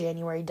like a little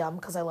January dump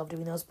because I love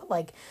doing those. But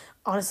like,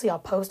 honestly, I'll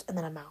post and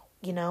then I'm out,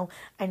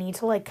 I need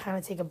to like kind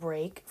of take a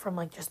break from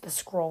like just the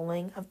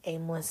scrolling of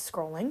aimless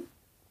scrolling.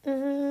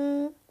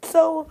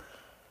 So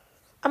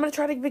I'm going to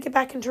try to get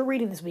back into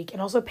reading this week,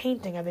 and also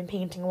painting. I've been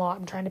painting a lot.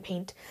 I'm trying to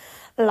paint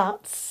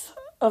lots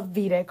of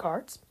V-Day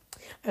cards.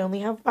 I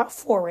only have about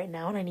 4 right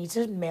now, and I need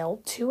to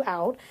mail 2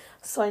 out,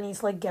 so I need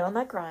to like get on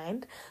that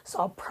grind. So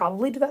I'll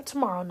probably do that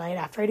tomorrow night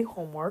after I do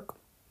homework.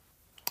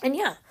 And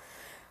yeah,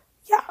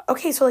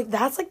 okay, so like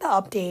that's like the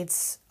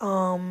updates.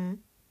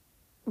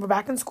 We're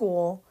back in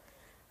school.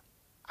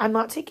 I'm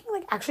not taking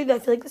actually I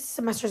feel like this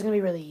semester is going to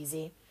be really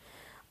easy.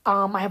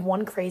 I have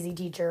one crazy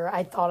teacher.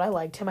 I thought I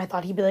liked him. I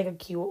thought he'd be like a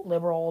cute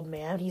liberal old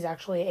man. He's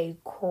actually a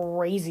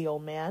crazy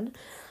old man.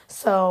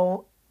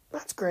 So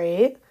that's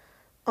great.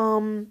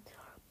 I'm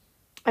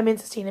in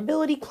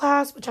sustainability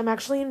class, which I'm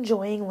actually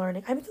enjoying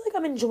learning. I feel like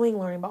I'm enjoying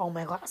learning about all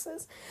my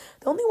classes.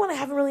 The only one I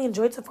haven't really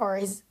enjoyed so far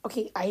is,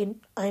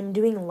 I'm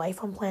doing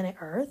life on planet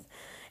Earth,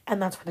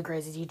 and that's where the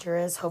crazy teacher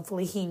is.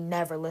 Hopefully he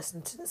never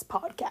listened to this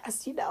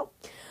podcast,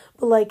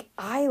 But like,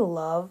 I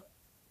love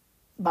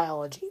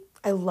biology.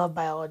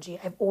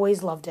 I've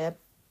always loved it.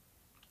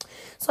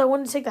 So I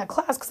wanted to take that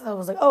class because I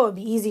was like, oh, it'd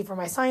be easy for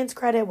my science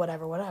credit,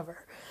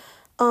 whatever.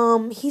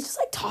 He just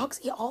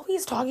all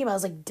he's talking about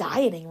is like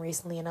dieting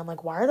recently. And I'm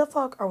like, why the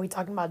fuck are we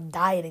talking about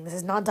dieting? This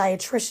is not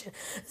dietitian.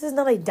 This is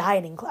not a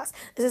dieting class.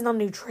 This is not a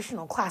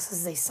nutritional class. This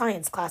is a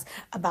science class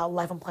about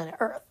life on planet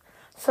Earth.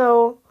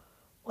 So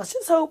let's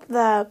just hope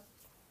that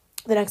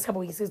the next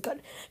couple weeks is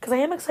good, because I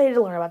am excited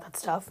to learn about that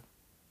stuff.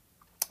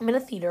 I'm in a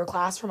theater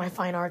class for my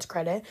fine arts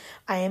credit.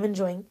 I am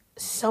enjoying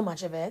so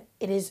much of it.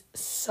 It is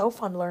so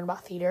fun to learn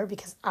about theater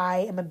because I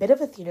am a bit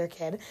of a theater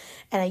kid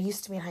and I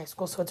used to be in high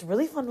school, so it's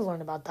really fun to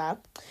learn about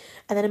that.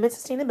 And then I'm in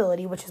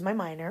sustainability, which is my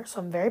minor, so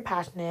I'm very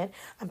passionate.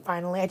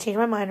 I changed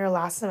my minor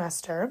last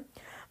semester,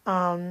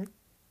 and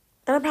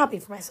I'm happy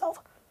for myself.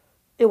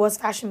 It was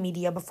fashion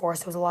media before,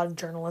 so it was a lot of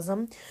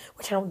journalism,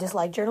 which I don't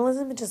dislike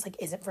journalism. It just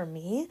isn't for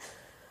me.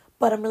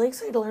 But I'm really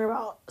excited to learn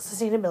about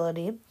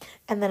sustainability.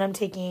 And then I'm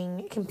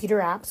taking computer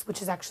apps,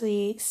 which is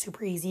actually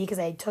super easy because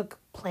I took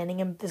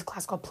this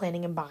class called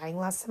Planning and Buying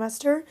last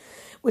semester,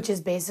 which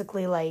is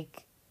basically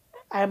like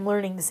I'm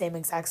learning the same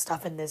exact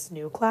stuff in this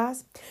new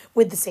class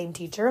with the same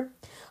teacher.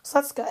 So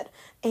that's good.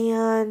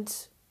 And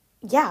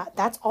yeah,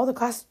 that's all the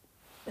class.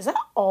 Is that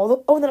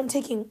all? And then I'm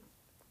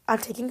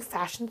taking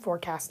fashion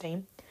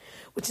forecasting,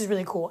 which is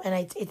really cool. And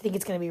I think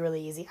it's going to be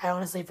really easy. I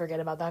honestly forget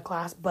about that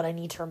class, but I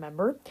need to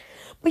remember.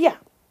 But yeah.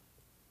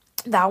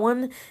 That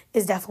one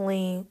is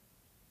definitely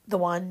the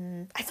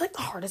one. I feel like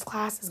the hardest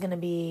class is going to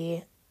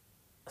be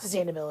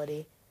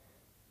sustainability.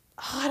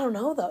 Oh, I don't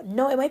know, though.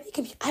 No, it might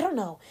be I don't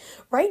know.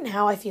 Right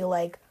now, I feel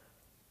like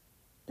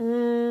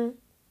I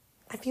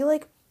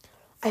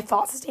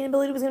thought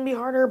sustainability was going to be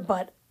harder,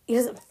 but it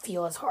doesn't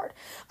feel as hard.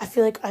 I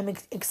feel like I'm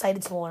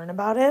excited to learn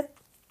about it.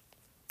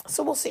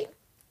 So we'll see.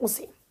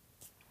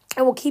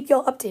 And we'll keep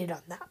y'all updated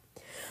on that.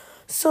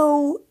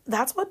 So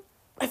I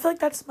feel like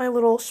that's my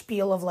little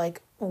spiel of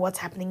like what's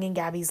happening in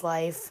Gabby's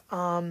life.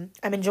 I'm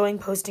enjoying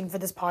posting for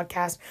this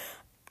podcast.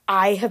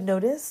 I have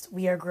noticed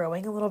we are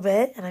growing a little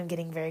bit, and I'm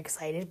getting very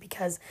excited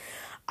because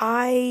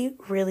I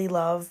really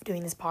love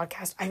doing this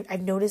podcast.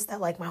 I've noticed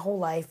that like my whole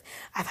life,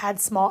 I've had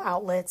small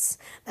outlets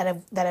that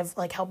have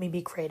like helped me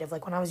be creative.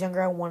 Like when I was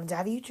younger, I wanted to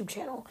have a YouTube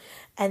channel,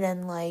 and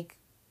then like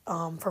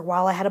for a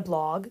while I had a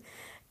blog,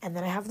 and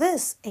then I have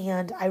this,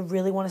 and I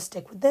really want to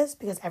stick with this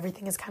because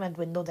everything has kind of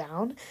dwindled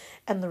down,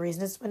 and the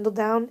reason it's dwindled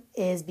down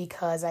is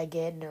because I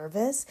get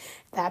nervous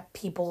that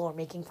people are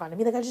making fun of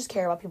me. Like I just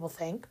care what people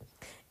think,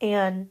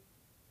 and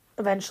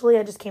eventually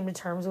I just came to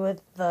terms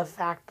with the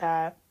fact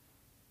that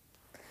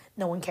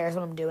no one cares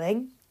what I'm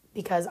doing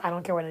because I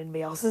don't care what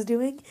anybody else is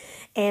doing.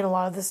 And a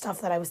lot of the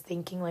stuff that I was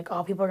thinking, like,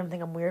 oh, people are going to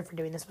think I'm weird for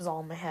doing this was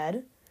all in my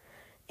head.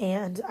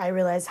 And I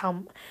realized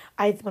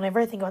whenever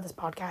I think about this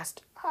podcast,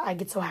 I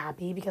get so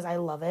happy because I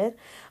love it.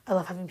 I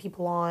love having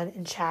people on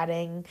and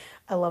chatting.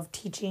 I love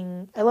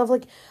teaching. I love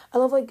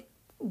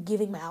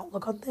giving my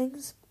outlook on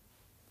things.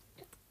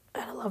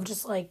 And I love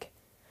just like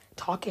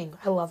talking.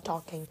 I love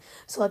talking.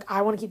 So like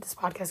I want to keep this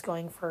podcast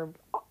going for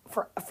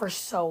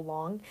so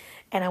long,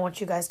 and I want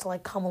you guys to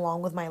like come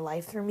along with my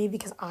life through me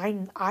because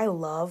I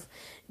love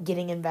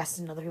getting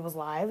invested in other people's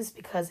lives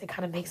because it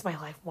kind of makes my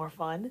life more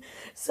fun.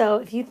 So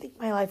if you think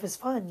my life is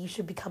fun, you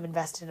should become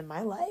invested in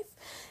my life.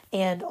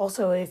 And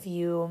also if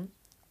you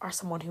are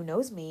someone who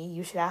knows me,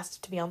 you should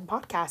ask to be on the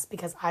podcast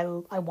because I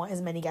want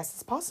as many guests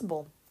as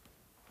possible.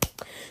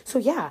 So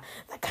yeah,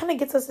 that kind of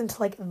gets us into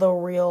like the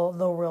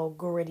real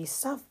gritty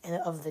stuff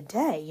of the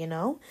day, you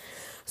know?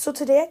 So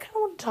today I kind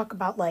of want to talk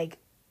about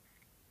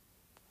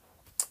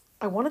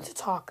I wanted to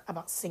talk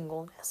about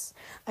singleness.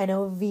 I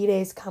know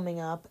V-Day's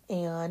coming up,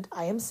 and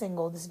I am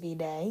single this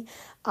V-Day,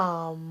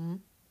 and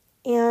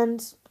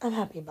I'm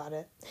happy about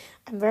it.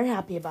 I'm very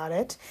happy about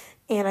it,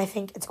 and I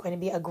think it's going to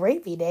be a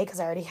great V-Day because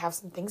I already have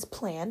some things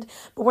planned,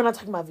 but we're not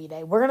talking about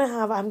V-Day. I'm going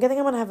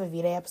to have a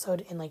V-Day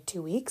episode in like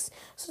 2 weeks,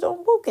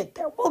 so we'll get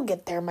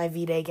there, my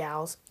V-Day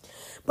gals.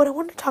 But I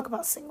wanted to talk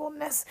about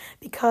singleness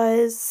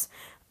because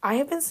I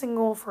have been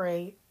single for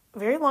a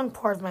very long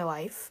part of my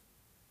life.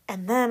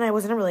 And then I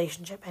was in a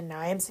relationship, and now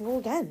I am single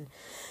again.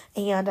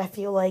 And I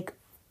feel like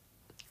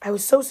I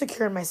was so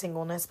secure in my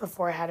singleness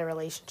before I had a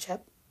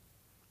relationship,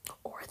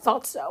 or I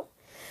thought so.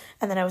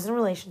 And then I was in a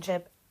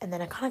relationship, and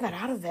then I kind of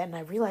got out of it, and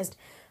I realized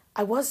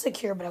I was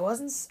secure, but I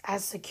wasn't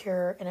as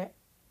secure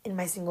in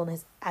my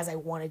singleness as I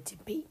wanted to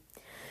be.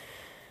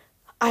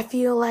 I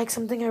feel like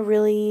something I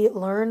really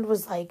learned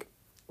was like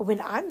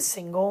when I'm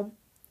single,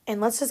 and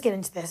let's just get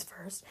into this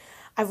first.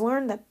 I've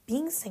learned that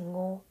being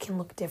single can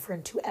look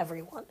different to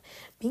everyone.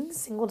 Being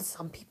single to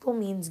some people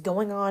means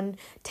going on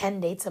 10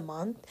 dates a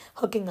month,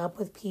 hooking up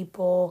with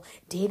people,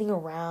 dating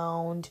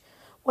around,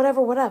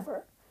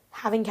 whatever.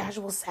 Having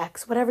casual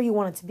sex, whatever you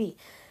want it to be.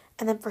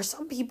 And then for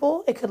some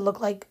people, it could look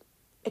a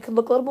little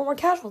bit more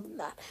casual than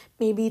that.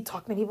 Maybe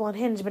talking to people on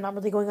Hinge but not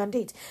really going on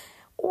dates.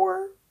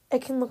 Or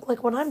it can look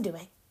like what I'm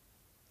doing.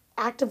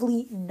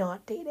 Actively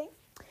not dating.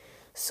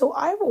 So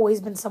I've always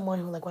been someone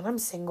who, like, when I'm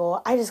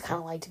single, I just kind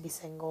of like to be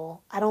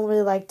single. I don't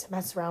really like to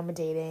mess around with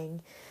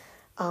dating.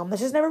 That's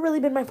just never really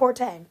been my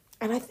forte.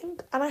 And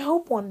I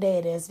hope one day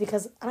it is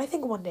and I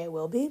think one day it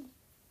will be.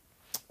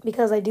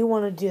 Because I do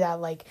want to do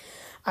that, like,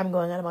 I'm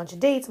going on a bunch of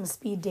dates, I'm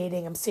speed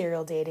dating, I'm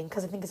serial dating,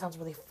 because I think it sounds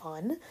really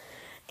fun.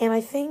 And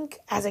I think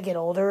as I get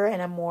older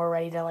and I'm more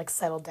ready to, like,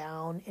 settle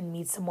down and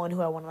meet someone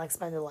who I want to, like,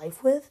 spend a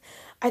life with,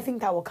 I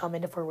think that will come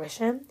into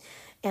fruition.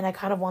 And I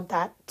kind of want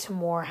that to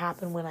more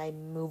happen when I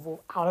move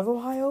out of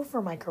Ohio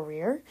for my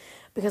career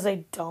because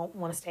I don't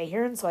want to stay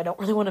here. And so I don't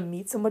really want to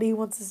meet somebody who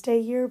wants to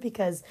stay here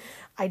because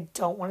I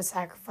don't want to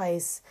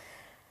sacrifice.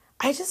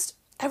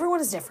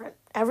 Everyone is different.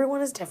 Everyone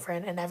is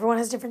different and everyone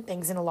has different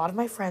things. And a lot of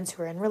my friends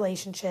who are in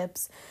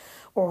relationships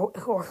or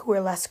who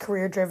are less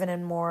career driven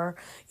and more,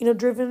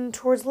 driven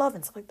towards love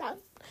and stuff like that,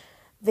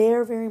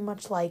 they're very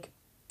much like,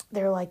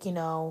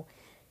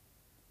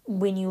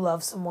 when you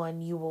love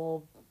someone, you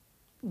will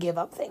give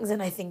up things.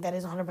 And I think that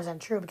is 100%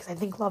 true because I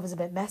think love is a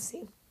bit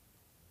messy.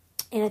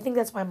 And I think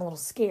that's why I'm a little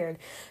scared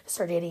to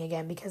start dating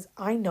again because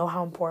I know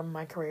how important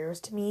my career is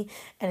to me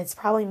and it's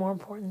probably more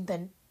important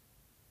than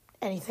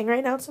anything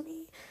right now to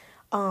me.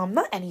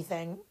 Not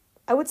anything.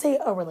 I would say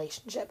a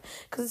relationship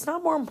because it's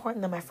not more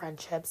important than my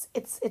friendships.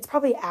 It's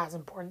probably as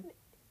important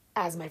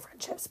as my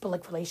friendships, but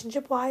like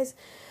relationship wise,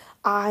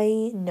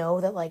 I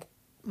know that like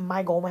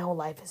my goal my whole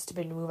life is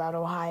to move out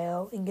of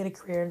Ohio and get a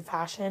career in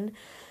fashion.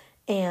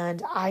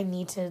 And I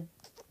need to,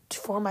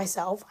 for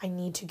myself, I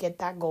need to get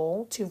that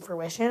goal to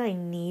fruition. I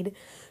need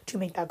to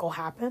make that goal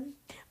happen.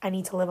 I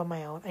need to live on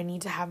my own. I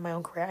need to have my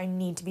own career. I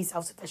need to be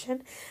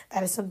self-sufficient.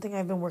 That is something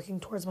I've been working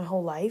towards my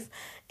whole life.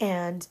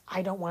 And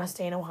I don't want to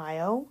stay in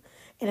Ohio.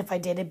 And if I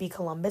did, it'd be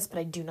Columbus, but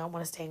I do not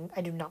want to stay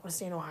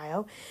in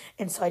Ohio.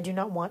 And so I do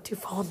not want to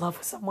fall in love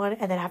with someone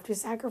and then have to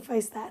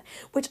sacrifice that,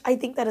 which I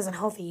think that isn't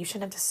healthy. You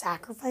shouldn't have to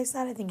sacrifice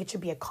that. I think it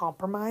should be a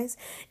compromise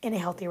in a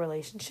healthy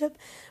relationship.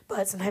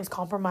 But sometimes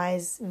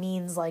compromise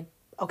means like,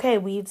 okay,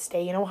 we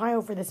stay in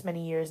Ohio for this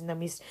many years and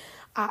then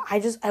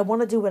I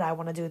want to do what I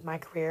want to do with my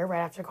career right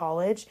after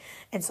college.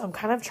 And so I'm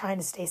kind of trying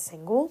to stay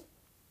single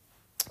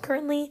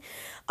Currently,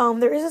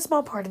 there is a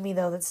small part of me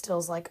though that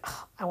still's like,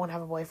 "Ugh, I want to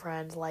have a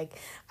boyfriend. Like,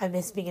 I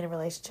miss being in a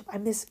relationship. I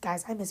miss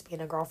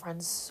being a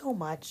girlfriend so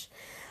much.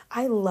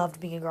 I loved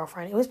being a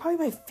girlfriend. It was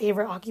probably my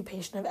favorite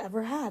occupation I've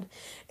ever had.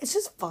 It's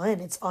just fun.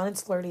 It's fun.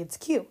 It's flirty. It's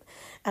cute,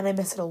 and I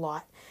miss it a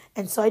lot.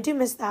 And so I do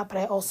miss that, but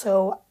I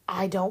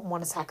don't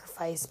want to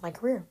sacrifice my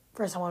career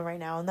for someone right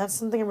now, and that's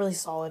something I'm really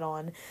solid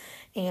on.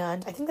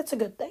 And I think that's a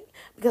good thing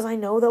because I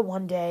know that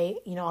one day,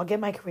 I'll get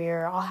my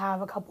career, I'll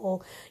have a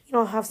couple,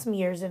 I'll have some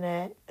years in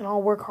it, and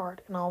I'll work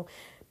hard, and I'll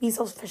be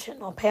self-sufficient,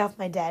 and I'll pay off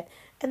my debt,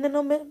 and then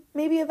I'll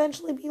maybe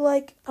eventually be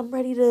like, I'm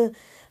ready to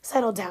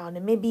settle down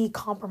and maybe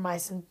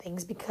compromise some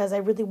things because I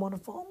really want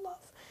to fall in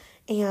love.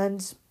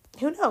 And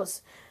who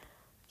knows?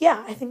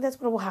 Yeah, I think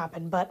that's what will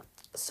happen. But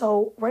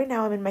so right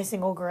now I'm in my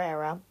single girl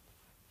era,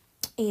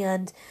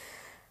 and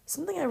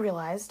something I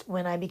realized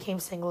when I became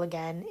single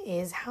again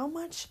is how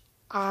much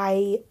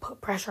I put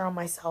pressure on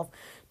myself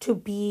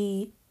to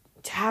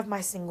have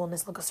my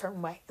singleness look a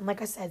certain way. And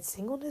like I said,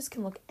 singleness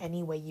can look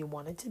any way you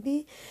want it to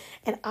be.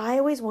 And I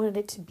always wanted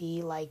it to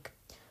be like,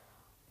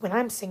 when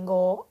I'm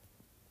single,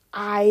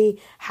 I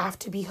have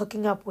to be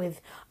hooking up with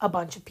a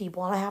bunch of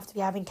people, and I have to be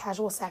having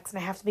casual sex, and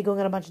I have to be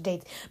going on a bunch of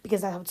dates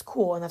because that's what's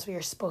cool and that's what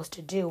you're supposed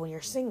to do when you're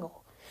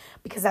single,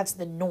 because that's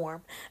the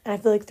norm. And I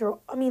feel like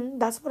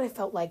that's what I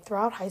felt like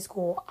throughout high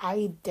school.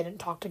 I didn't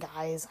talk to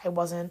guys. I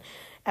wasn't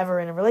ever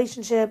in a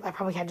relationship. I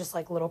probably had just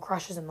like little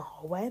crushes in the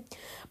hallway,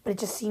 but it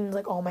just seemed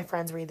like all my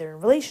friends were either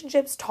in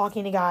relationships,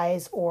 talking to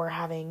guys, or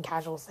having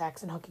casual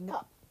sex and hooking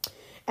up.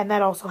 And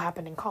that also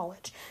happened in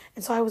college.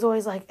 And so I was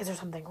always like, is there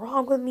something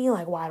wrong with me?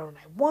 Like, why don't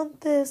I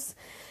want this?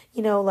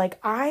 Like,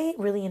 I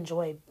really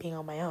enjoy being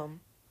on my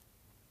own.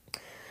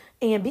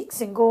 And being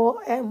single,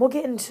 and we'll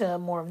get into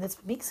more of this,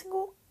 but being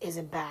single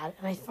isn't bad.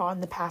 And I thought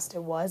in the past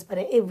it was, but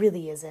it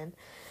really isn't.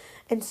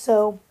 And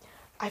so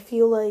I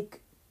feel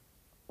like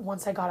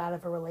once I got out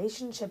of a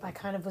relationship, I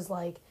kind of was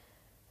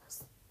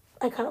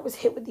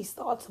hit with these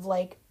thoughts of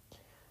like,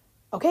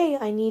 okay,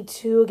 I need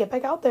to get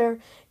back out there.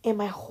 And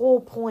my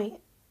whole point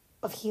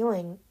of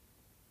healing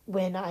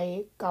when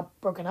I got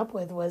broken up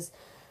with was,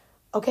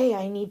 okay,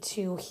 I need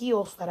to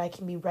heal so that I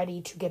can be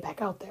ready to get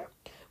back out there,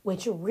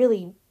 which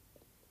really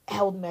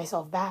held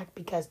myself back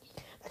because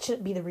that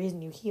shouldn't be the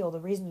reason you heal. The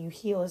reason you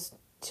heal is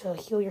to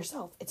heal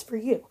yourself. It's for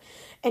you.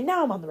 And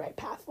now I'm on the right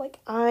path. Like,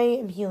 I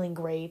am healing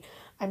great.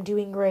 I'm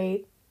doing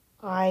great.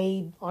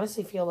 I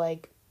honestly feel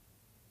like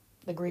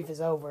the grief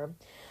is over.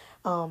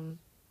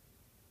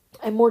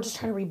 I'm more just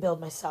trying to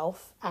rebuild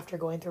myself after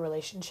going through a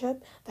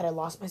relationship that I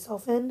lost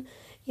myself in,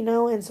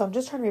 and so I'm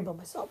just trying to rebuild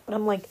myself. But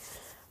I'm like,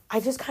 I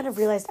just kind of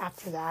realized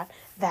after that,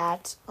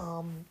 I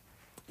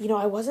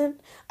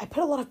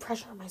put a lot of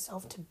pressure on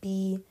myself to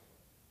be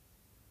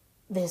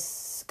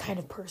this kind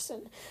of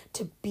person,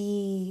 to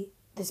be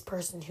this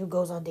person who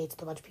goes on dates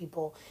with a bunch of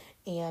people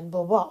and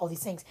blah, blah, all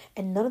these things.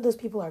 And none of those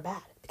people are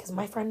bad because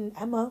my friend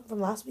Emma from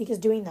last week is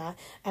doing that,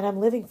 and I'm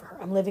living for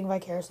her. I'm living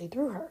vicariously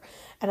through her.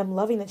 And I'm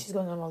loving that she's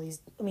going on all these,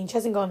 she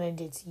hasn't gone on any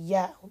dates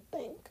yet, I don't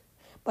think.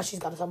 But she's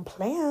got some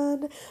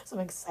planned, so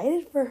I'm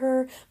excited for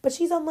her. But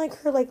she's on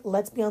her,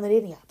 let's be on the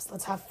dating apps.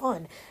 Let's have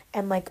fun.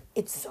 And,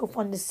 it's so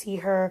fun to see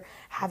her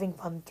having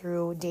fun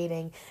through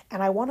dating.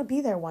 And I want to be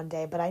there one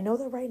day. But I know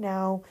that right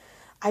now,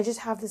 I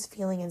just have this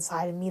feeling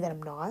inside of me that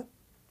I'm not.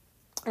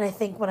 And I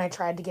think when I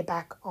tried to get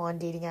back on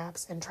dating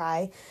apps and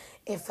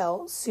it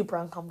felt super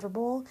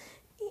uncomfortable.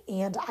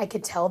 And I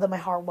could tell that my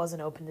heart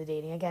wasn't open to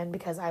dating again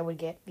because I would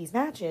get these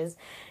matches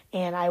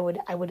and I would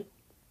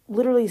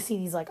literally see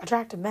these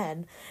attractive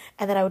men,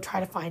 and then I would try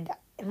to find,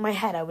 in my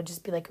head I would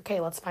just be like, okay,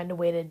 let's find a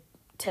way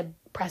to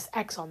press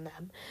X on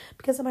them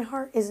because my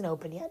heart isn't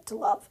open yet to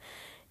love.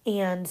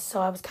 And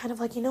so I was kind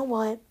of like, you know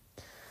what,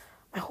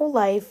 my whole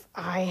life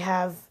I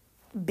have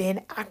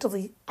been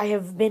actively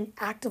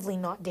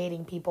not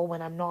dating people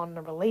when I'm not in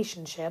a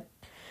relationship,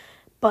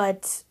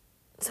 but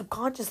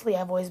subconsciously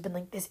I've always been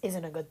like, this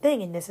isn't a good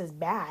thing and this is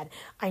bad.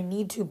 I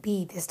need to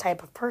be this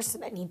type of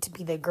person. I need to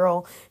be the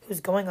girl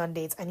who's going on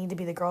dates. I need to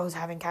be the girl who's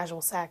having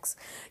casual sex,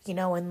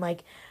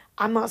 and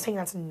I'm not saying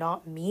that's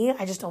not me.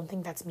 I just don't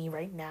think that's me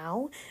right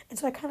now. And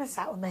so I kind of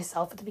sat with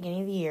myself at the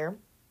beginning of the year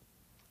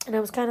and I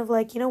was kind of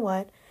like, you know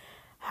what,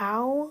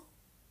 how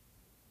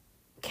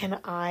can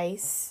I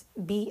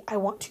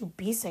want to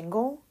be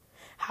single.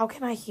 How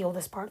can I heal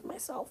this part of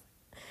myself?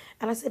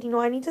 And I said,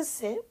 I need to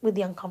sit with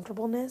the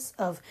uncomfortableness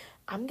of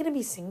I'm going to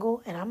be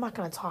single and I'm not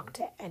going to talk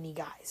to any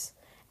guys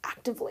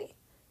actively.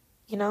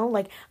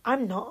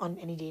 I'm not on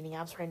any dating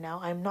apps right now.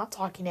 I'm not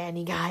talking to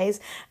any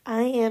guys.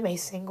 I am a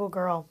single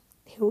girl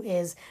who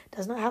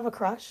does not have a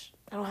crush.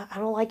 I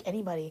don't like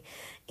anybody.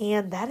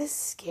 And that is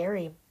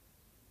scary.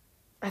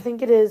 I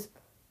think it is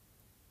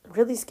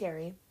really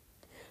scary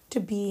to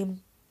be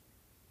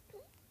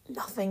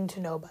nothing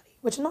to nobody.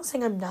 Which I'm not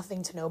saying I'm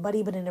nothing to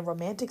nobody, but in a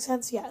romantic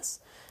sense, yes.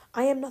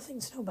 I am nothing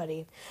to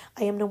nobody.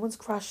 I am no one's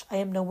crush. I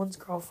am no one's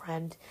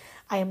girlfriend.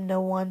 I am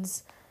no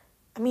one's...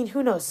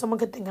 who knows? Someone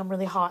could think I'm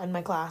really hot in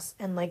my class,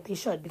 and, they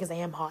should, because I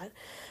am hot.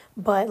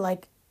 But,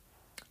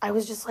 I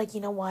was just like,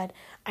 you know what?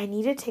 I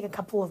need to take a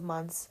couple of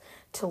months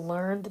to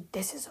learn that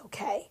this is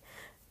okay.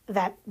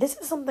 That this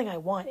is something I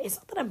want. It's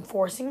not that I'm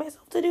forcing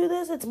myself to do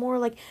this. It's more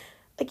like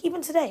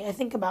even today, I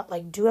think about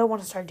like, do I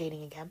want to start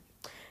dating again?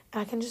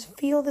 And I can just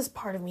feel this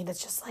part of me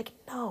that's just like,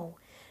 no,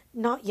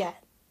 not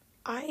yet.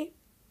 I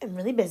am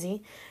really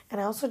busy, and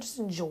I also just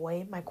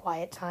enjoy my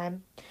quiet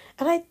time.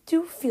 And I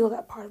do feel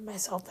that part of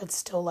myself that's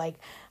still like,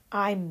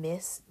 I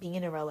miss being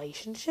in a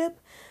relationship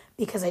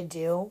because I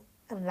do.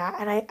 And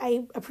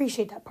I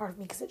appreciate that part of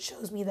me because it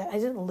shows me that I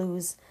didn't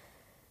lose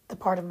the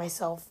part of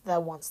myself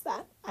that wants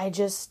that. I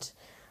just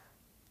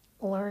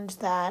learned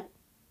that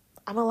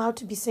I'm allowed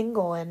to be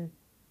single and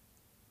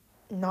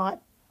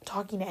not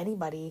talking to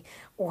anybody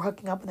or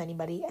hooking up with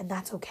anybody, and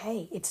that's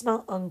okay. It's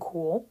not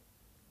uncool.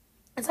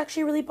 It's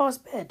actually really boss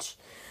bitch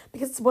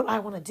because it's what I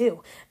want to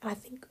do. And I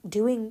think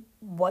doing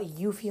what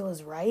you feel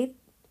is right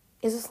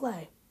is a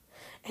slay.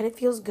 And it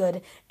feels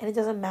good, and it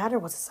doesn't matter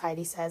what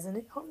society says. And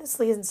it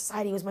honestly isn't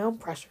society, it was my own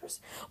pressures.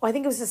 Well, I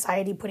think it was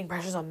society putting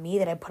pressures on me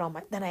that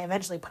I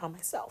eventually put on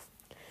myself.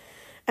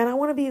 And I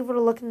want to be able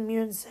to look in the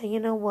mirror and say, you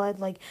know what,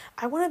 like,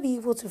 I want to be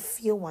able to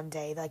feel one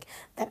day, like,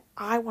 that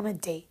I want to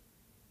date.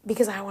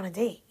 Because I want to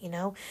date, you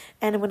know?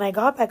 And when I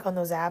got back on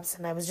those apps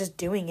and I was just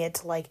doing it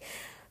to, like,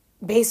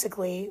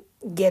 basically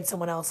get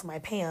someone else in my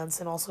pants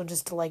and also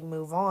just to, like,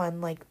 move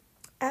on, like,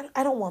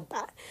 I don't want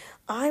that.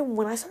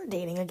 When I start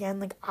dating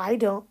again, I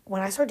don't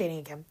want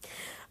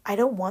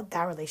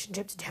that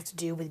relationship to have to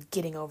do with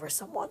getting over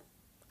someone.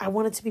 I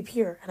want it to be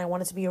pure, and I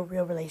want it to be a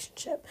real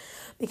relationship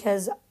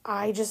because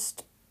that's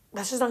just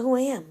not who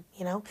I am,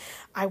 you know?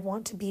 I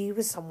want to be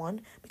with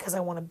someone because I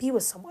want to be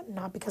with someone,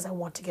 not because I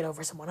want to get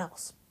over someone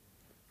else.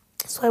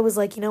 So I was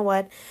like, you know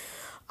what?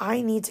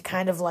 I need to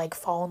kind of like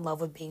fall in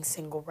love with being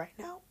single right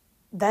now.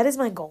 That is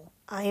my goal.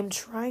 I am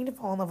trying to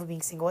fall in love with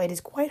being single. It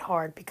is quite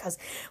hard because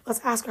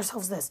let's ask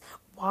ourselves this.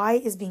 Why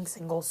is being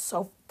single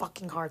so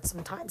fucking hard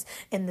sometimes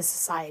in this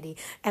society?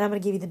 And I'm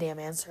going to give you the damn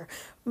answer.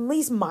 At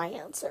least my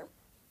answer.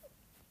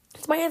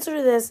 So my answer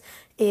to this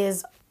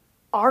is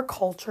our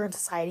culture and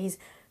society's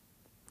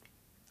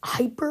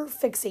hyper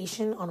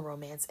fixation on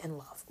romance and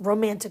love.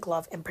 Romantic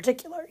love in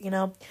particular, you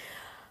know?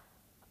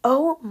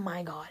 Oh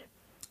my God.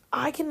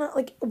 I cannot,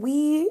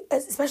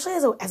 especially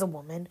as a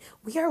woman,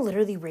 we are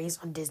literally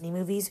raised on Disney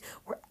movies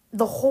where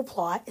the whole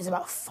plot is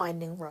about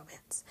finding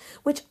romance,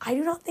 which I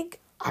do not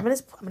think, I'm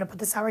gonna put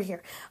this out right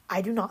here.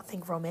 I do not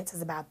think romance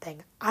is a bad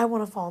thing. I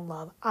want to fall in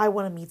love. I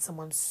want to meet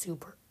someone so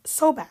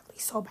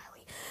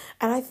badly.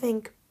 And I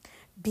think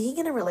being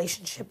in a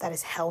relationship that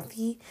is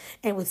healthy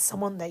and with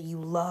someone that you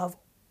love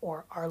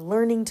or are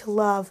learning to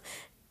love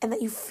and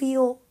that you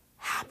feel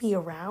happy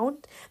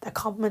around, that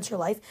complements your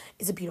life,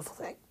 is a beautiful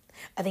thing.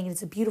 I think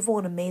it's a beautiful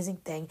and amazing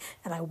thing,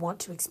 and I want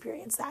to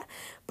experience that.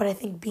 But I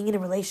think being in a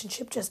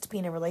relationship just to be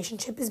in a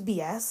relationship is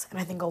BS, and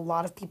I think a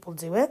lot of people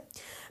do it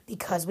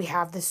because we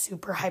have this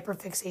super hyper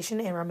fixation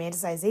and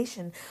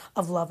romanticization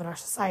of love in our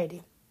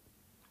society.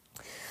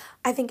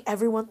 I think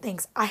everyone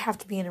thinks I have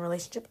to be in a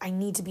relationship. I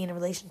need to be in a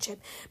relationship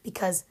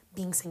because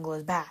being single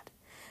is bad.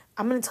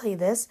 I'm going to tell you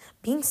this,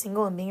 being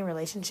single and being in a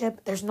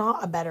relationship, there's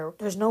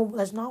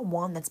not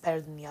one that's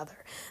better than the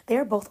other. They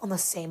are both on the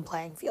same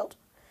playing field.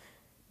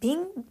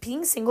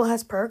 Being single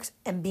has perks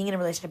and being in a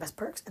relationship has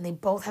perks, and they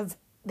both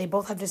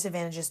have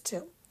disadvantages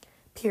too.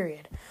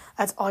 Period.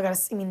 That's all I got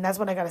to that's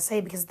what I got to say,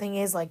 because the thing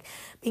is, like,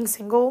 being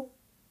single,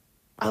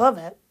 I love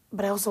it,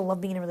 but I also love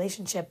being in a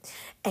relationship.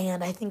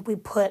 And I think we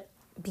put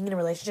being in a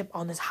relationship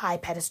on this high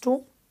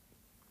pedestal.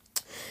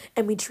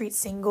 And we treat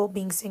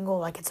being single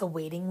like it's a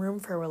waiting room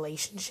for a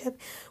relationship.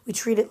 We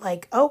treat it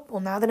like, oh,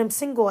 well, now that I'm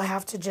single, I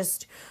have to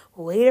just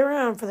wait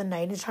around for the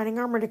knight in shining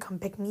armor to come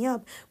pick me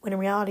up. When in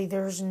reality,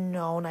 there's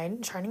no knight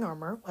in shining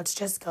armor. Let's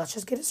just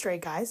get it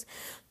straight, guys.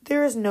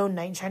 There is no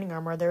knight in shining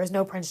armor. There is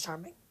no Prince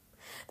Charming.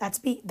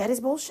 That is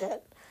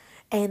bullshit.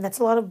 And that's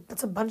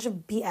a bunch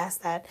of BS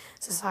that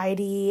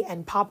society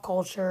and pop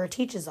culture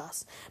teaches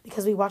us,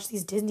 because we watch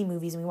these Disney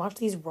movies and we watch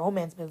these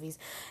romance movies,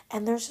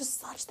 and there's just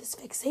such this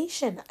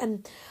fixation.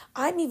 And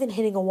I'm even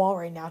hitting a wall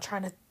right now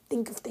trying to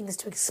think of things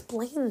to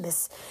explain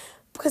this,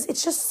 because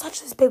it's just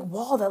such this big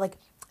wall that, like,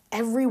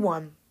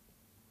 everyone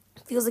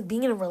feels like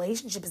being in a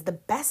relationship is the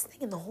best thing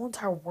in the whole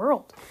entire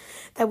world.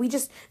 That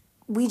what's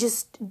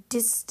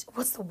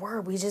the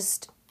word?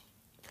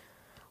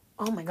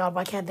 Oh my God,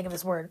 why can't I think of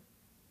this word?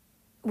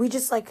 We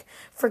just, like,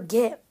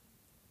 forget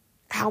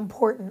how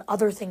important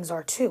other things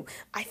are, too.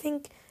 I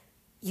think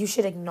you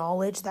should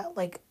acknowledge that,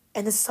 like,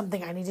 and this is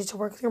something I needed to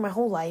work through my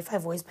whole life.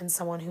 I've always been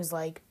someone who's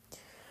like,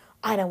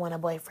 I don't want a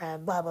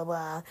boyfriend, blah, blah,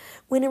 blah.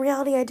 When in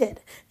reality, I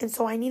did. And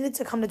so I needed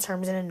to come to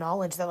terms and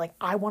acknowledge that, like,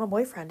 I want a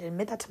boyfriend and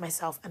admit that to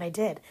myself, and I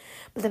did.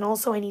 But then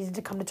also I needed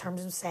to come to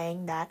terms with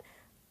saying that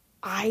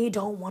I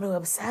don't want to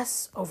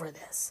obsess over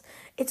this.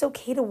 It's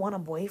okay to want a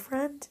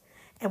boyfriend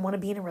and want to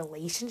be in a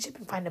relationship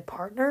and find a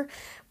partner,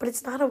 but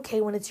it's not okay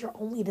when it's your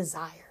only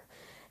desire.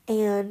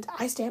 And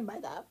I stand by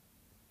that.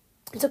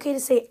 It's okay to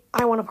say,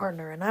 I want a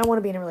partner and I want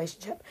to be in a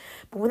relationship.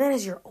 But when that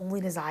is your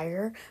only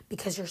desire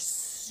because you're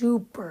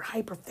super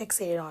hyper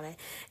fixated on it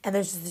and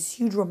there's just this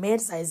huge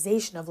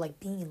romanticization of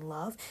like being in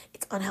love,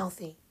 it's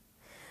unhealthy.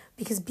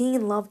 Because being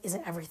in love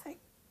isn't everything.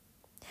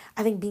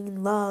 I think being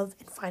in love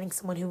and finding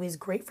someone who is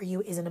great for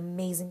you is an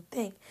amazing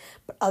thing.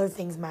 But other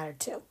things matter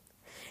too.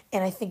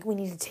 And I think we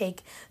need to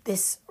take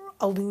this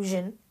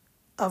illusion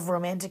of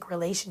romantic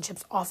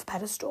relationships off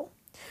pedestal.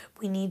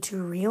 We need to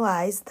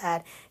realize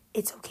that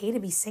it's okay to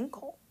be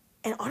single.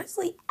 And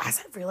honestly, as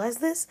I've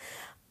realized this,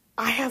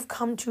 I have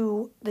come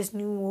to this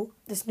new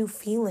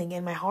feeling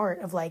in my heart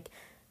of like,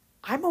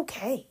 I'm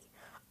okay.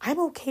 I'm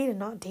okay to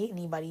not date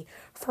anybody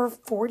for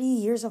 40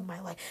 years of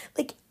my life.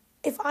 Like,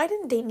 if I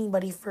didn't date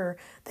anybody for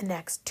the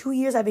next 2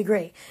 years, I'd be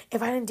great.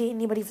 If I didn't date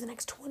anybody for the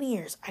next 20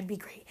 years, I'd be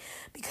great.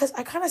 Because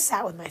I kind of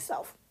sat with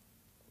myself.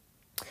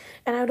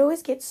 And I would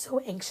always get so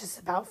anxious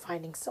about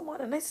finding someone,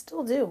 and I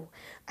still do.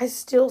 I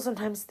still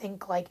sometimes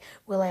think, like,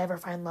 will I ever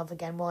find love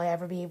again? Will I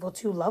ever be able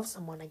to love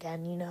someone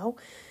again, you know?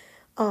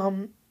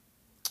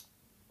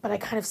 But I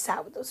kind of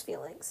sat with those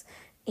feelings,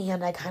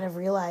 and I kind of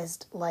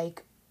realized,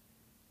 like,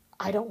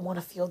 I don't want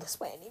to feel this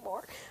way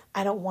anymore.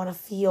 I don't want to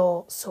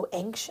feel so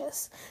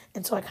anxious.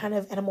 And so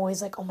and I'm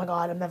always like, oh my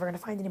God, I'm never going to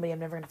find anybody. I'm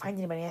never going to find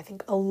anybody. I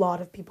think a lot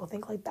of people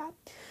think like that.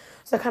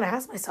 So I kind of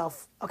asked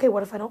myself, okay,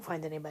 what if I don't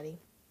find anybody?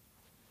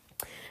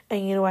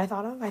 And you know what I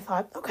thought of? I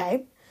thought,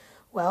 okay,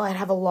 well, I'd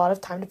have a lot of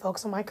time to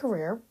focus on my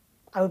career.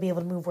 I would be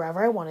able to move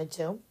wherever I wanted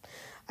to.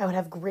 I would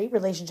have great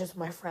relationships with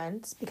my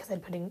friends because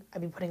I'd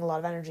be putting a lot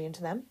of energy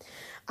into them.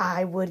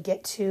 I would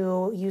get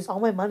to use all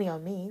my money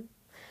on me.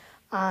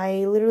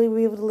 I literally would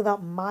be able to live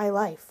out my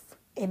life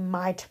in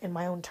my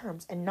own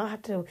terms and not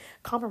have to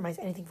compromise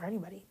anything for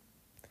anybody.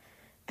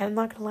 And I'm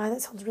not going to lie,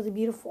 that sounds really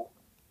beautiful.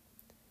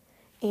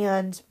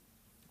 And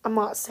I'm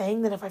not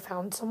saying that if I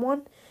found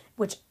someone,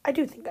 which I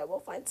do think I will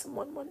find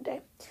someone one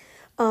day.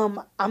 I'm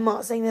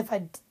not saying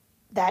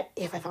that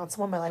if I found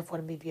someone, my life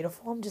wouldn't be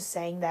beautiful. I'm just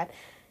saying that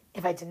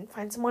if I didn't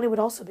find someone, it would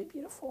also be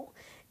beautiful.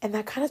 And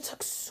that kind of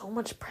took so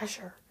much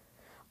pressure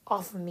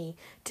off of me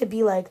to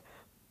be like,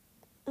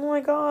 oh my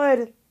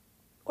God,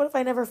 what if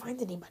I never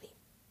find anybody?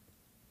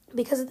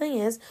 Because the thing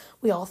is,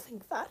 we all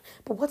think that.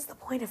 But what's the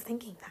point of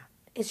thinking that?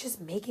 It's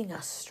just making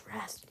us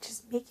stressed. It's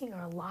just making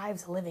our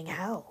lives a living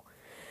hell.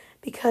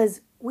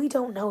 Because we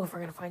don't know if we're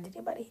going to find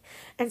anybody.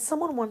 And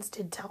someone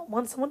did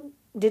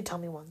tell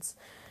me once,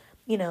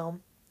 you know,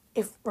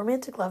 if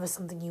romantic love is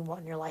something you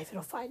want in your life,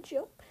 it'll find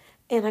you.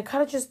 And I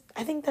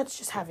think that's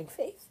just having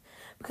faith.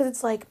 Because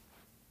it's like,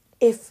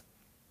 if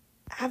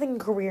having a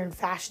career in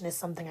fashion is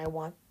something I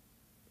want,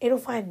 it'll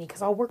find me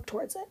because I'll work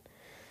towards it.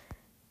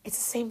 It's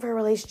the same for a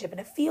relationship, and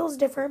it feels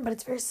different, but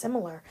it's very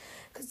similar.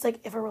 Because it's like,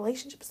 if a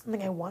relationship is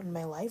something I want in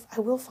my life, I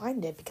will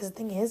find it. Because the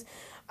thing is,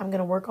 I'm going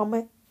to work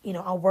on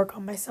I'll work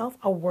on myself.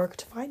 I'll work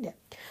to find it.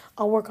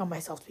 I'll work on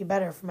myself to be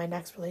better for my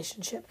next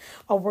relationship.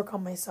 I'll work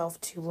on myself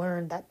to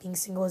learn that being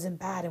single isn't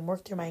bad and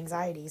work through my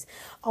anxieties.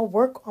 I'll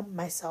work on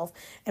myself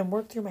and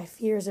work through my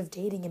fears of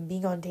dating and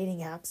being on dating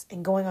apps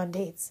and going on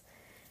dates.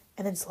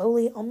 And then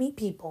slowly I'll meet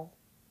people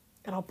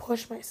and I'll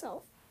push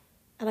myself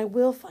and I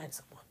will find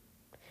someone.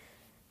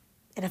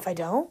 And if I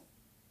don't,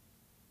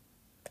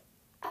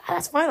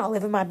 that's fine. I'll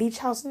live in my beach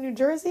house in New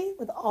Jersey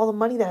with all the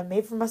money that I've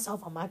made for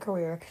myself on my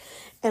career.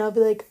 And I'll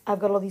be like, I've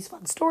got all these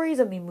fun stories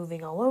of me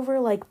moving all over.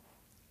 Like,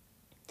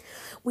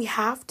 we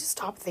have to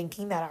stop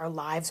thinking that our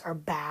lives are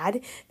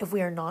bad if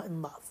we are not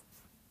in love.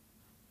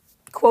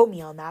 Quote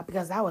me on that,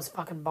 because that was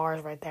fucking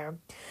bars right there.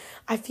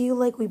 I feel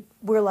like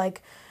we're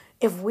like,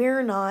 if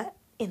we're not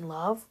in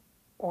love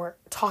or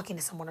talking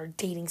to someone or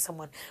dating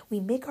someone, we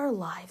make our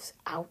lives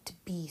out to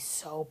be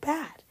so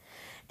bad.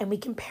 And we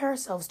compare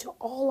ourselves to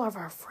all of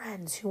our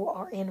friends who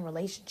are in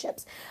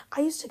relationships.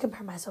 I used to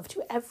compare myself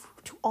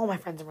to all my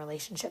friends in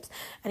relationships.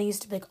 And I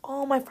used to be like,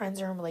 all my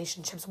friends are in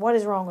relationships. What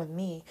is wrong with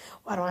me?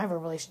 Why don't I have a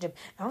relationship?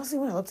 And honestly,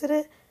 when I looked at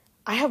it,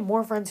 I have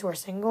more friends who are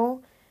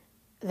single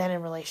than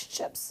in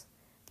relationships.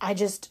 I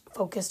just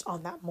focused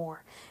on that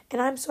more.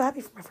 And I'm so happy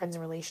for my friends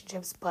in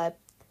relationships. But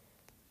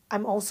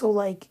I'm also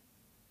like,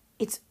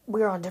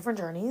 we're on different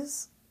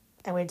journeys.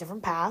 And we have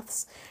different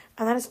paths.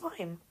 And that is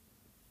fine.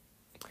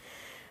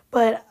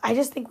 But I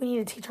just think we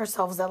need to teach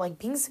ourselves that, like,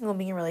 being single and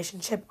being in a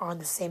relationship are on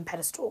the same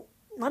pedestal.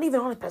 Not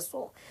even on a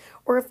pedestal.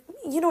 Or, if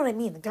you know what I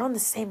mean, like, they're on the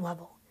same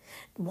level.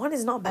 One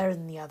is not better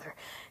than the other.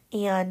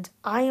 And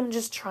I am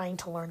just trying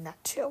to learn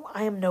that too.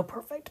 I am no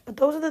perfect. But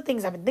those are the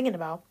things I've been thinking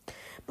about.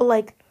 But,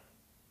 like,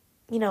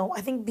 you know,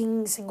 I think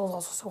being single is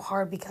also so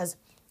hard because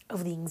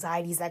of the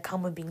anxieties that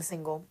come with being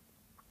single.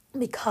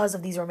 Because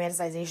of these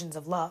romanticizations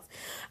of love.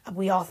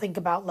 We all think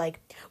about, like,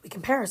 we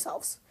compare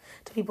ourselves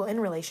to people in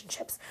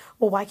relationships.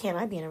 Well, why can't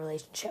I be in a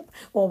relationship?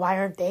 Well, why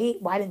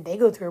didn't they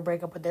go through a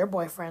breakup with their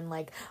boyfriend?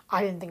 Like,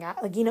 I didn't think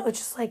it's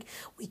just like,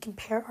 we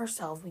compare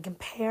ourselves. We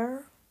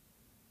compare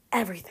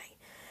everything.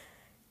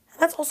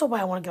 And that's also why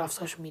I want to get off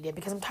social media,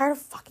 because I'm tired of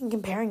fucking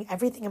comparing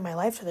everything in my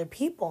life to other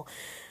people.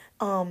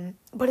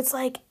 But it's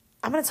like,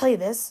 I'm going to tell you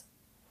this.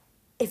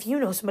 If you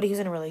know somebody who's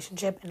in a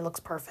relationship and it looks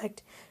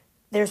perfect,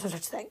 there's no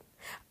such thing.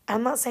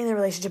 I'm not saying the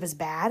relationship is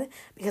bad,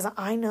 because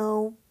I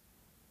know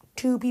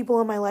 2 people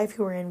in my life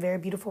who are in very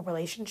beautiful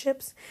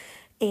relationships,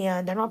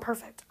 and they're not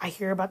perfect. I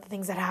hear about the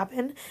things that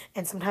happen,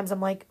 and sometimes I'm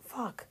like,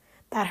 fuck,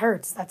 that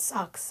hurts, that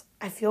sucks,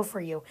 I feel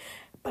for you.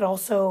 But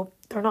also,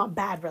 they're not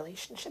bad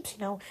relationships,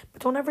 But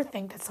don't ever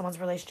think that someone's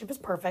relationship is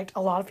perfect.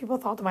 A lot of people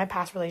thought that my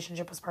past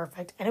relationship was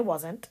perfect, and it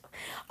wasn't.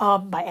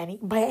 By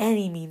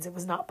any means, it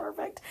was not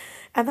perfect,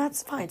 and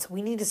that's fine. So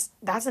we need to.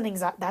 That's an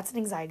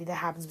anxiety that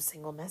happens with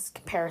singleness,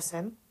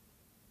 comparison.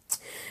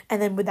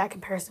 And then with that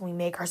comparison, we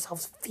make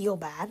ourselves feel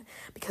bad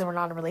because we're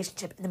not in a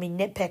relationship. And then we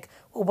nitpick,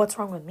 well, what's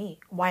wrong with me?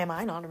 Why am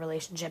I not in a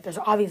relationship? There's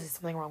obviously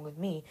something wrong with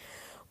me.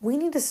 We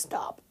need to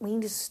stop. We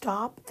need to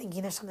stop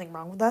thinking there's something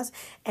wrong with us.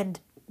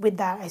 And with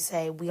that, I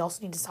say we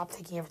also need to stop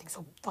taking everything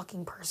so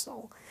fucking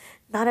personal.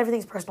 Not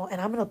everything's personal. And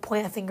I'm going to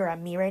point a finger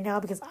at me right now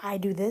because I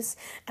do this.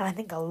 And I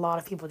think a lot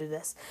of people do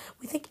this.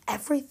 We think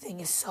everything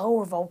is so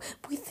revolved.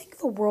 We think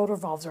the world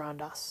revolves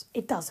around us.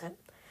 It doesn't.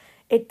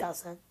 It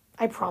doesn't.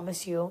 I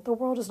promise you, the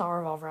world does not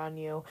revolve around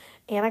you.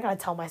 And I gotta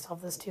tell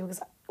myself this too,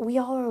 because we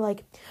all are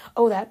like,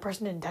 oh, that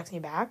person didn't text me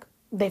back.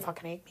 They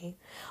fucking hate me.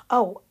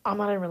 Oh, I'm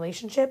not in a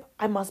relationship.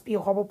 I must be a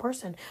horrible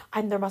person.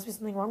 There must be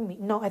something wrong with me.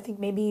 No, I think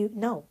maybe,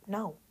 no.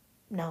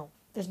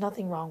 There's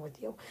nothing wrong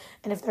with you.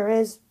 And if there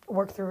is,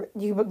 work through it.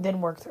 You then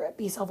work through it.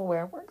 Be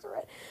self-aware and work through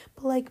it.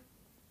 But like,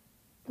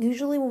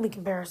 usually when we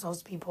compare ourselves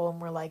to people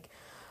and we're like,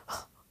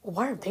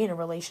 why aren't they in a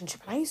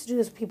relationship? And I used to do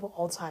this with people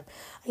all the time.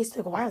 I used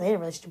to think, why are they in a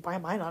relationship? Why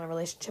am I not in a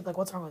relationship? Like,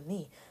 what's wrong with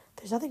me?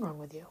 There's nothing wrong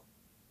with you.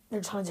 They're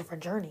just on a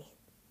different journey.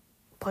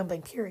 Point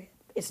blank, period.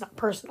 It's not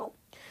personal.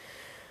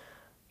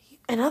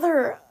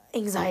 Another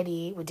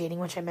anxiety with dating,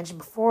 which I mentioned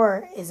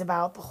before, is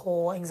about the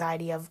whole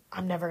anxiety of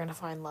I'm never going to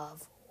find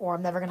love, or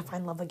I'm never going to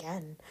find love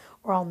again,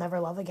 or I'll never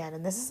love again.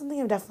 And this is something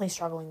I'm definitely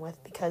struggling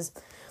with because,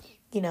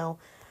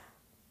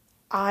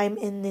 I'm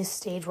in this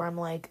stage where I'm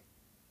like,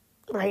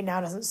 right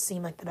now doesn't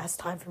seem like the best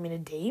time for me to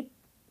date.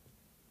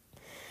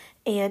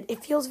 And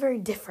it feels very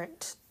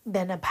different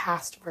than a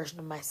past version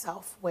of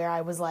myself where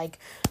I was like,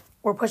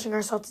 we're pushing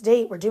ourselves to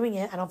date. We're doing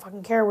it. I don't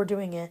fucking care. We're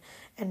doing it.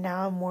 And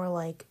now I'm more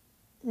like,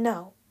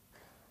 no,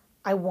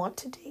 I want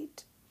to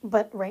date,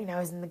 but right now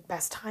isn't the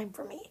best time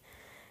for me.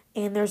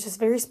 And there's this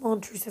very small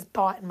intrusive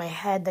thought in my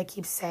head that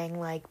keeps saying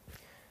like,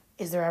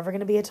 is there ever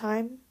going to be a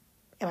time?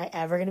 Am I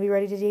ever going to be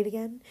ready to date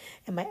again?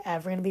 Am I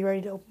ever going to be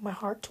ready to open my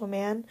heart to a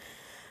man?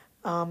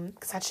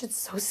 Because that shit's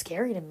so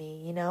scary to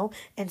me,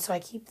 And so I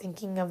keep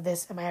thinking of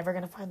this, am I ever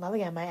going to find love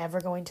again? Am I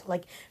ever going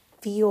to,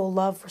 feel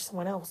love for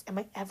someone else? Am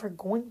I ever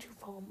going to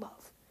fall in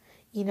love?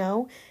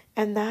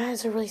 And that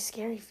is a really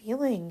scary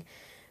feeling.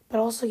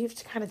 But also you have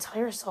to kind of tell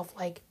yourself,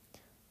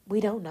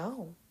 we don't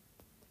know.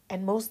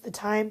 And most of the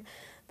time,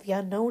 the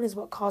unknown is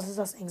what causes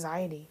us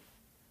anxiety.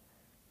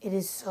 It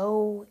is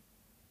so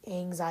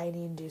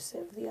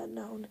anxiety-inducive, the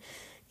unknown.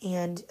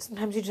 And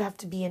sometimes you just have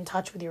to be in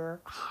touch with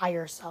your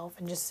higher self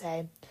and just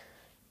say,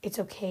 it's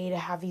okay to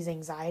have these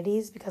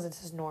anxieties because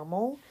it's just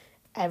normal.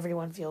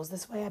 Everyone feels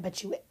this way.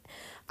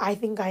 I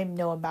think I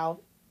know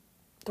about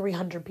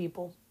 300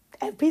 people.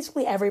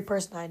 Basically every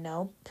person I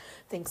know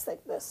thinks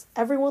like this.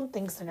 Everyone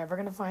thinks they're never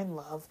going to find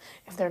love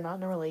if they're not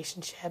in a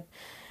relationship.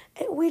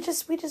 And we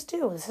just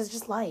do. This is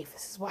just life.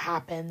 This is what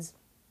happens.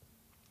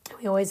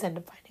 We always end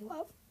up finding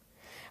love.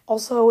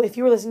 Also, if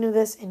you were listening to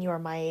this and you are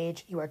my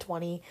age, you are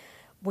 20,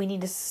 we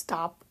need to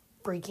stop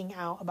freaking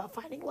out about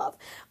finding love.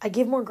 I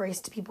give more grace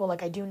to people.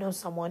 I do know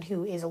someone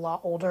who is a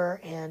lot older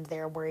and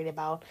they're worried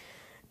about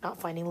not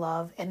finding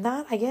love. And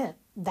that, I get.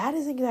 That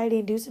is anxiety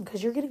inducing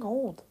because you're getting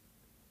old.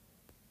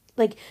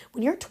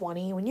 When you're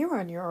 20, when you're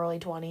in your early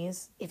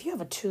 20s, if you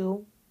have a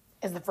 2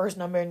 as the first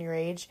number in your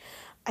age,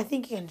 I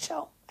think you can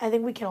chill. I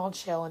think we can all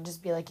chill and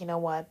just be like, you know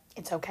what?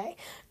 It's okay.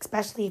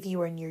 Especially if you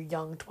were in your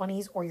young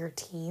 20s or your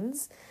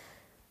teens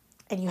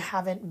and you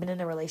haven't been in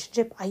a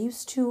relationship. I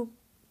used to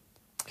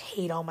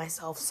hate on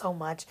myself so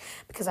much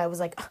because I was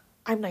like,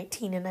 I'm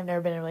 19 and I've never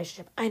been in a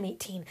relationship. I'm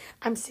 18.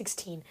 I'm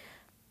 16.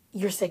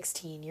 You're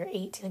 16. You're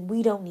 18.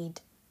 We don't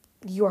need,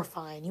 you're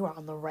fine. You are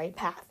on the right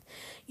path.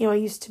 I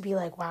used to be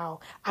like, wow,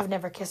 I've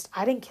never kissed.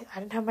 I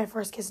didn't have my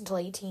first kiss until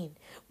 18,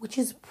 which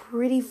is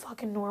pretty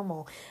fucking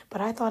normal.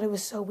 But I thought it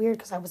was so weird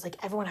because I was like,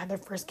 everyone had their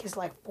first kiss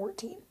at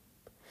 14.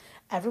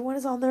 Everyone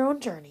is on their own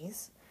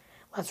journeys.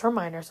 Let's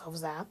remind ourselves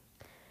that.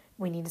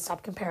 We need to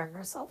stop comparing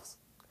ourselves.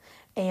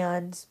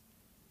 And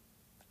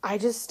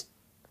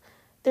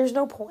there's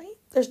no point.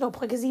 There's no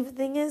point because even the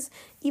thing is,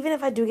 even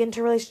if I do get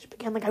into a relationship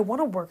again, I want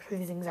to work through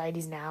these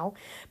anxieties now.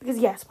 Because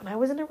yes, when I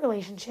was in a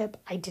relationship,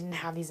 I didn't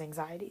have these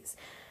anxieties.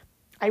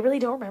 I really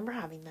don't remember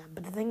having them.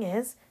 But the thing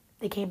is,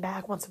 they came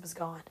back once it was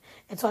gone.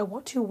 And so I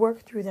want to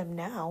work through them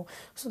now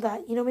so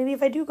that, maybe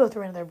if I do go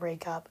through another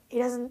breakup, it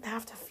doesn't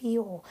have to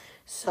feel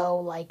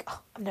so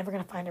I'm never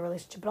going to find a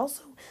relationship. But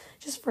also,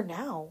 just for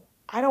now,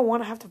 I don't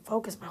want to have to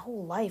focus my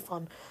whole life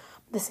on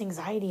this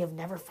anxiety of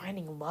never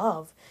finding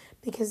love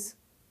because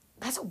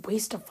that's a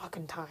waste of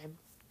fucking time.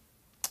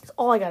 That's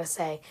all I gotta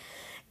say.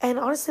 And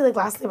honestly,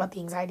 lastly about the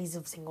anxieties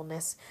of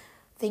singleness,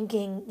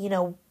 thinking,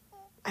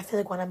 I feel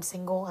like when I'm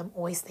single, I'm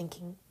always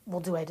thinking, well,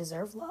 do I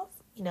deserve love?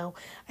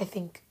 I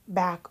think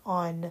back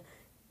on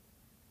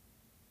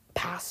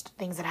past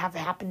things that have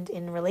happened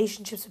in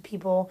relationships with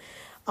people,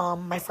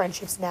 my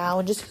friendships now,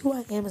 and just who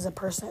I am as a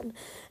person.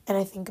 And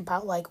I think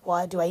about, like,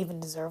 what do I even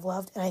deserve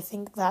loved? And I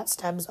think that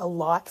stems a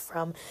lot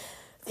from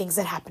things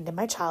that happened in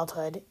my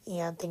childhood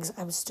and things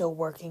I'm still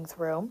working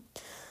through.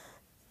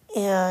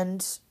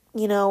 And,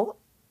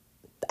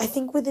 I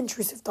think with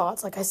intrusive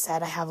thoughts, like I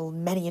said, I have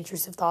many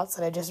intrusive thoughts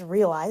that I just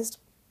realized.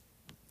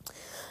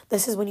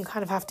 This is when you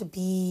kind of have to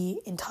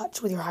be in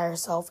touch with your higher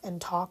self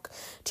and talk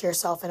to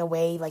yourself in a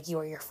way like you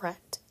are your friend.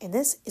 And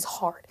this is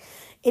hard.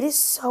 It is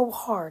so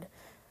hard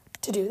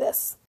to do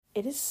this.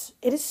 It is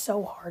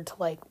so hard to,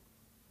 like,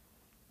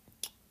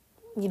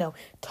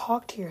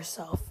 talk to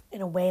yourself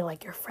in a way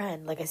like your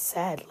friend, like I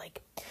said.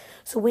 Like,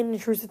 so when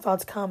intrusive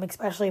thoughts come,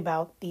 especially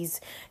about these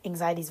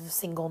anxieties of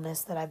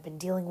singleness that I've been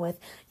dealing with,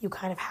 you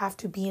kind of have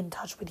to be in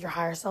touch with your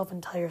higher self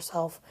and tell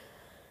yourself,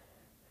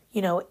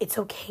 it's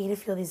okay to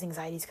feel these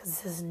anxieties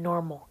because this is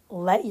normal.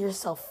 Let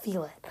yourself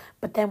feel it.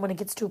 But then when it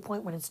gets to a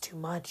point when it's too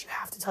much, you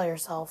have to tell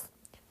yourself,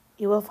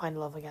 you will find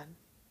love again.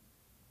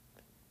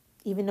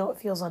 Even though it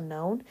feels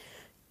unknown,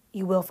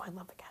 you will find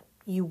love again.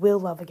 You will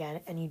love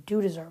again, and you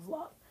do deserve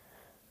love.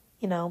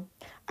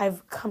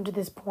 I've come to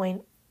this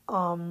point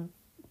in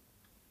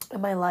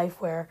my life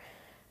where,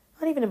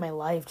 not even in my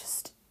life,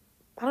 just,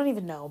 I don't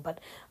even know, but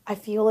I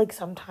feel like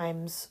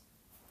sometimes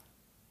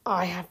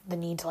I have the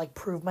need to, like,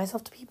 prove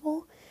myself to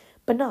people.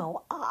 But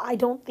no, I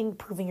don't think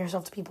proving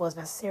yourself to people is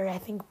necessary. I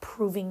think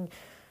proving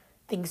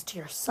things to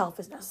yourself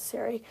is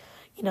necessary.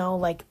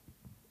 Like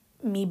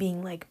me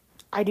being like,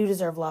 I do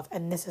deserve love,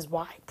 and this is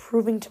why.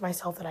 Proving to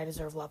myself that I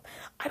deserve love.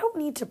 I don't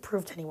need to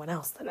prove to anyone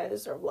else that I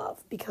deserve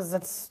love, because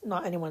that's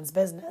not anyone's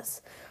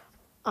business.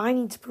 I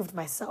need to prove to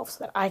myself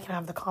so that I can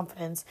have the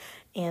confidence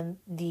and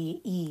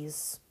the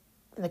ease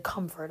and the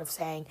comfort of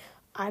saying,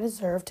 I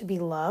deserve to be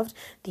loved.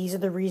 These are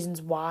the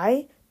reasons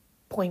why,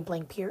 point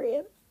blank,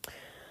 period.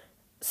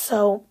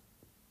 So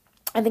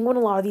I think when a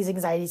lot of these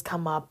anxieties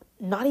come up,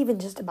 not even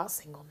just about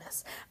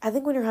singleness, I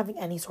think when you're having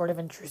any sort of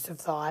intrusive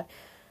thought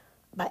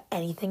about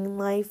anything in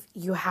life,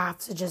 you have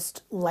to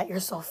just let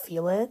yourself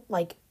feel it.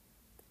 Like,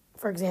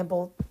 for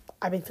example,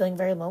 I've been feeling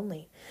very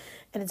lonely,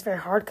 and it's very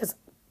hard because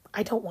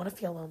I don't want to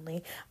feel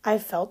lonely.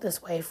 I've felt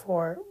this way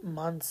for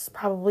months,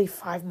 probably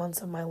 5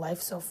 months of my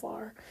life so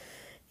far,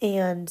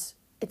 and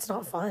it's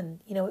not fun.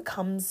 It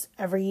comes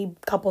every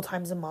couple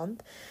times a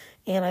month,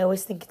 and I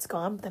always think it's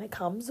gone, but then it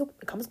comes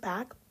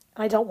back,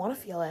 and I don't want to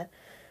feel it.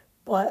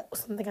 But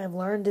something I've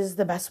learned is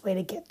the best way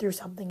to get through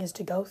something is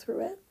to go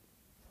through it.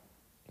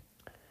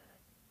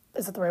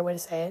 Is that the right way to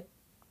say it?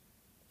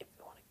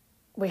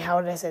 Wait,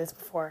 how did I say this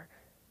before?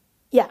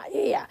 Yeah.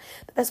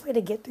 The best way to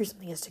get through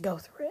something is to go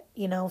through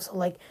it, So,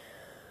 like,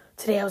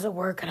 today I was at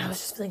work, and I was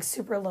just feeling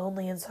super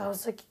lonely, and so I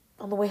was, like,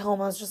 on the way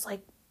home, I was just,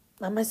 like,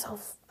 I'm just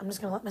going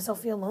to let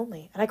myself feel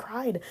lonely. And I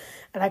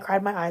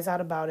cried my eyes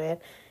out about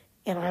it.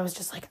 And I was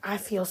just like, I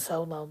feel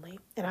so lonely.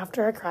 And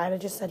after I cried, I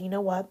just said, you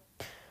know what?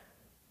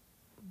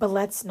 But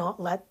let's not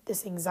let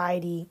this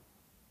anxiety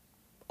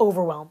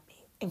overwhelm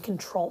me and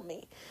control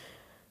me.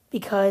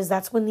 Because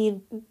that's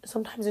when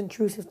sometimes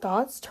intrusive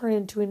thoughts turn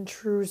into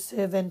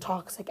intrusive and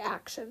toxic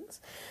actions.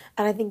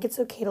 And I think it's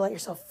okay to let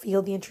yourself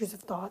feel the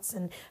intrusive thoughts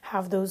and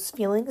have those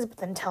feelings, but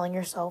then telling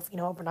yourself,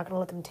 we're not going to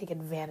let them take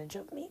advantage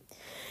of me.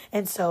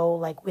 And so,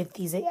 like, with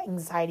these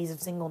anxieties of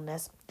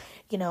singleness,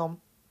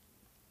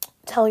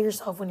 tell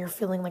yourself when you're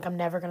feeling like I'm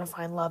never going to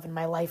find love and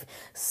my life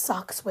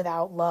sucks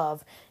without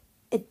love.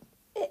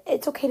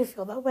 It's okay to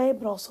feel that way,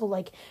 but also,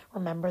 like,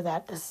 remember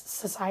that this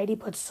society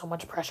puts so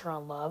much pressure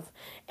on love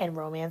and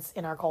romance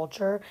in our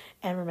culture,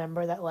 and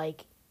remember that,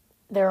 like,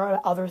 there are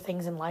other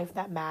things in life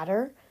that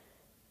matter.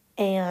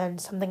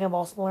 And something I've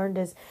also learned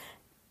is,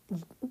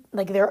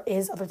 like, there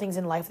is other things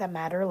in life that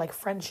matter, like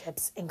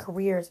friendships and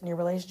careers and your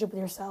relationship with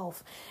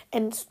yourself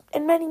and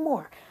many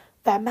more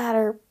that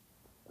matter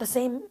the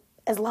same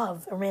as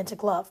love,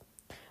 romantic love.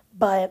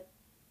 But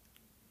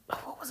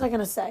what was I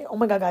going to say? Oh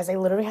my God, guys, I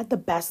literally had the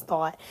best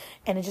thought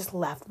and it just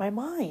left my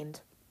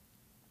mind.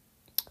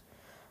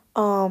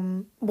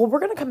 Well, we're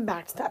going to come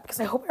back to that because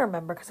I hope I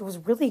remember, because it was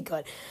really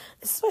good.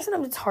 This is why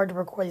sometimes it's hard to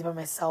record these by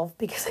myself,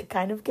 because I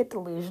kind of get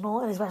delusional,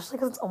 and especially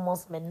because it's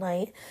almost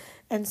midnight.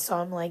 And so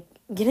I'm, like,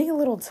 getting a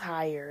little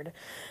tired.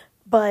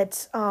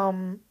 But,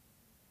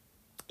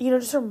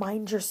 just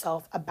remind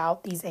yourself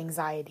about these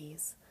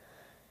anxieties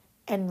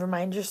and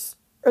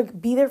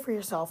be there for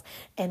yourself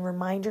and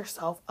remind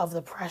yourself of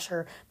the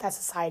pressure that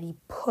society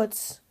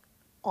puts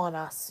on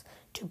us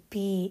to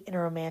be in a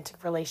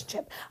romantic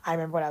relationship. I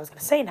remember what I was going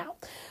to say now.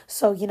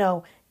 So,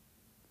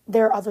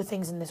 there are other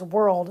things in this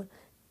world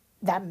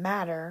that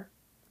matter.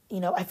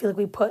 I feel like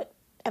we put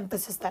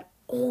emphasis that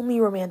only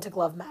romantic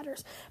love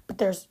matters. But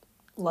there's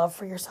love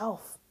for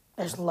yourself.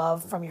 There's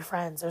love from your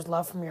friends. There's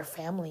love from your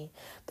family.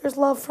 There's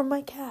love from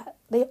my cat.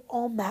 They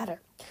all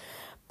matter.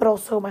 But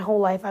also, my whole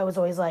life, I was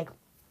always like,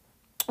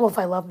 well, if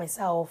I love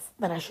myself,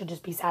 then I should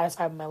just be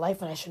satisfied with my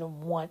life and I shouldn't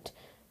want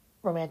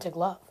romantic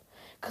love.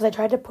 Because I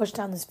tried to push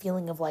down this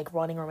feeling of like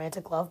running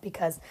romantic love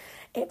because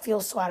it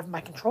feels so out of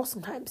my control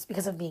sometimes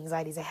because of the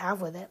anxieties I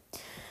have with it.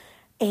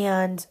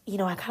 And,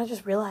 I kind of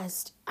just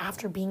realized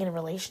after being in a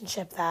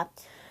relationship that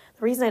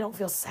the reason I don't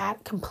feel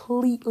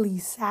completely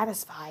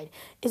satisfied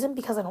isn't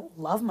because I don't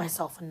love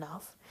myself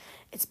enough.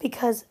 It's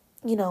because,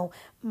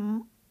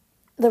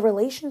 the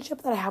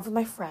relationship that I have with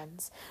my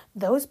friends,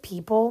 those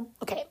people,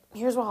 okay,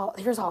 here's how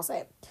I'll say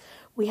it.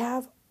 We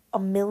have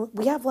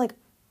like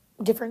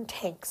different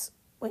tanks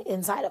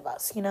inside of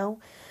us,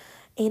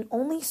 and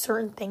only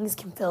certain things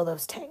can fill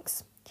those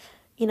tanks.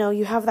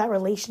 You have that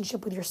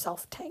relationship with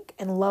yourself tank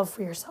and love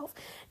for yourself.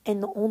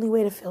 And the only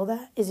way to fill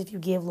that is if you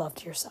give love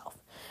to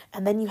yourself.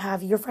 And then you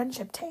have your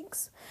friendship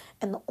tanks.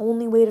 And the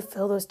only way to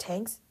fill those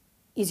tanks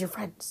is your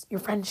friends, your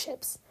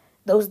friendships.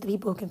 Those are the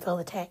people who can fill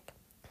the tank.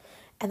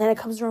 And then it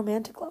comes to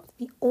romantic love.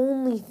 The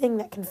only thing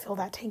that can fill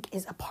that tank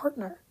is a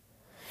partner.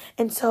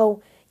 And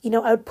so,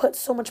 I would put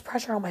so much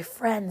pressure on my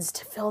friends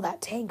to fill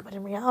that tank. But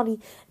in reality,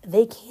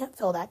 they can't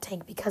fill that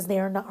tank because they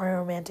are not our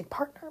romantic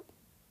partner.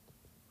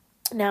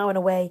 Now, in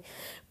a way,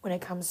 when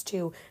it comes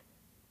to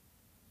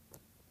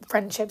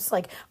friendships,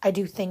 like, I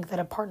do think that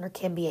a partner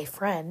can be a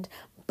friend,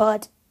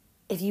 but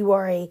if you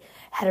are a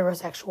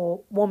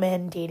heterosexual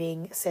woman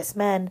dating cis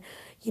men,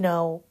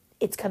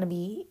 it's going to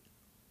be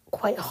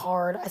quite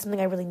hard. Something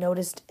I really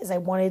noticed is I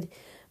wanted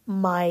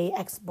my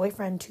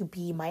ex-boyfriend to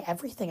be my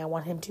everything. I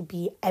want him to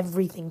be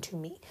everything to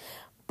me.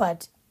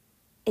 But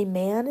a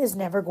man is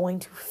never going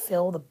to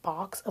fill the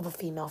box of a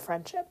female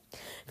friendship.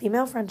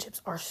 Female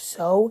friendships are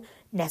so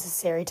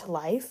necessary to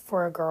life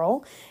for a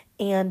girl,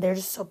 and they're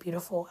just so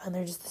beautiful, and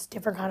they're just this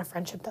different kind of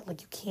friendship that,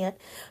 like, you can't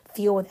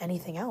feel with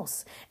anything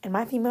else. And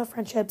my female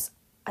friendships,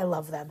 I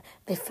love them.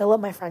 They fill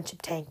up my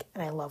friendship tank,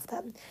 and I love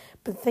them.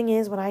 But the thing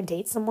is, when I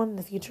date someone in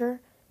the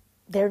future,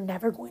 they're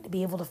never going to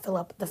be able to fill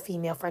up the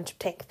female friendship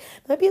tank.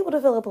 They might be able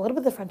to fill up a little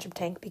bit of the friendship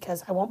tank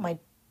because I want my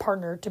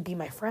partner to be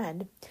my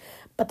friend,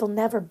 but they'll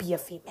never be a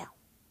female.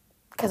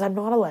 Because I'm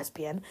not a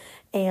lesbian,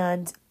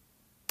 and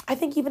I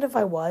think even if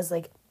I was,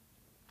 like,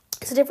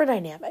 it's a different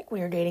dynamic when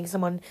you're dating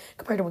someone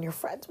compared to when you're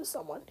friends with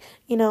someone,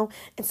 and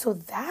so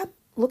that,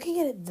 looking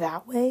at it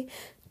that way,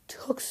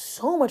 took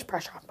so much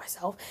pressure off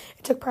myself.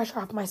 It took pressure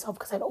off myself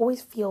because I'd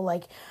always feel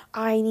like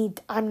I'm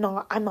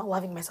not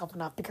loving myself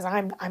enough because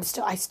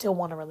I still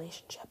want a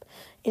relationship.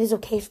 It is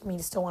okay for me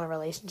to still want a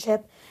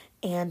relationship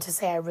and to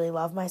say I really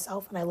love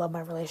myself and I love my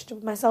relationship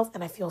with myself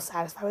and I feel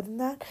satisfied within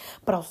that,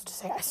 but also to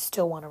say I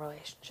still want a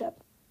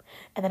relationship.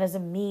 And that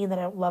doesn't mean that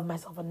I don't love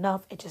myself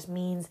enough. It just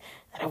means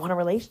that I want a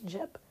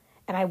relationship.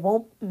 And I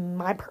won't,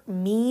 myself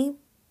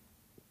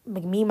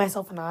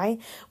and I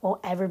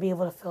won't ever be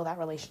able to fill that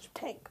relationship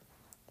tank.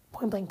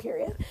 Point blank,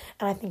 period.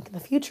 And I think in the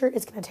future,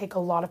 it's going to take a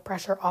lot of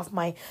pressure off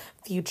my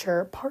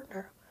future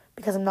partner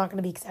because I'm not going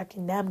to be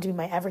expecting them to be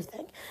my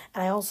everything.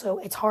 And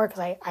it's hard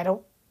because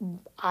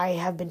I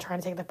have been trying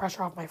to take the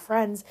pressure off my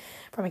friends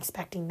from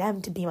expecting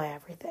them to be my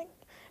everything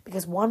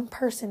because one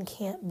person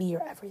can't be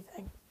your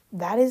everything.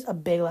 That is a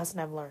big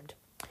lesson I've learned.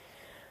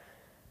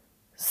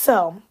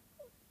 So,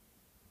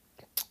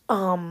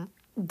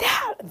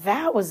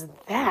 that was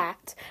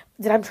that.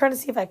 I'm trying to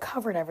see if I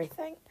covered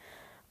everything.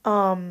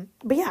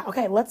 But yeah,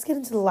 okay, let's get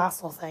into the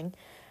last little thing.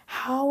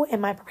 How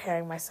am I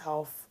preparing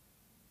myself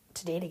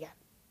to date again?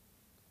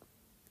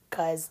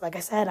 Because, like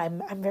I said,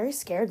 I'm very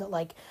scared that,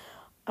 like,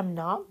 I'm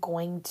not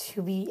going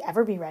to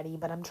ever be ready,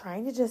 but I'm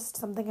trying to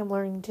something I'm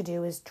learning to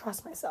do is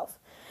trust myself.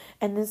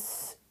 And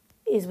this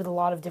is with a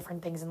lot of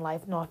different things in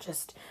life, not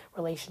just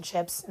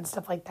relationships and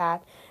stuff like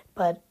that,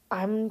 but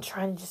I'm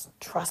trying to just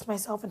trust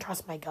myself and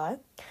trust my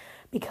gut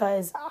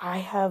because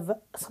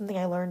something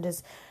I learned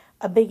is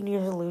a big New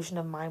Year's resolution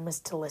of mine was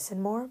to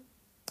listen more.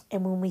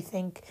 And when we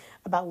think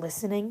about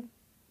listening,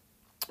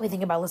 we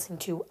think about listening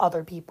to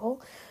other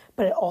people,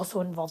 but it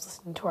also involves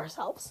listening to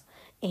ourselves.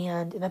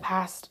 And in the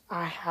past,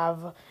 I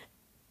have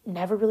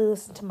never really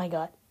listened to my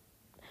gut.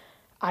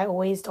 I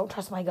always don't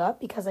trust my gut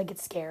because I get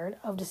scared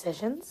of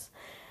decisions.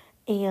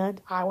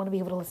 And I want to be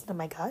able to listen to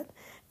my gut.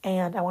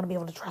 And I want to be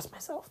able to trust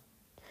myself.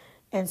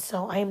 And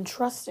so I am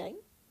trusting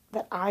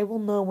that I will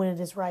know when it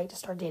is right to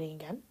start dating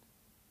again.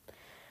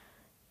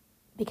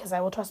 Because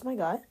I will trust my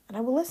gut and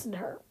I will listen to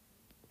her.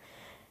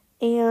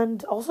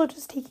 And also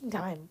just taking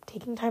time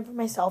for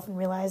myself and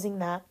realizing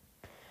that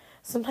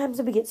sometimes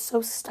we get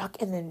so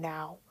stuck in the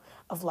now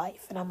of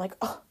life. And I'm like,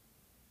 oh,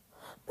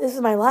 this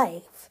is my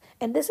life.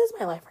 And this is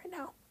my life right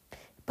now.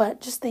 But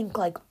just think,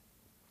 like,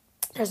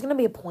 there's going to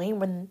be a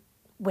point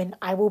when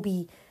I will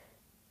be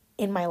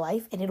in my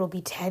life and it'll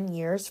be 10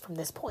 years from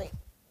this point.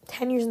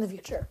 10 years in the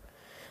future.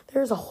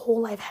 There's a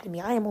whole life ahead of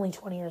me. I am only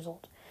 20 years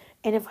old.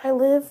 And if I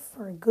live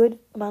for a good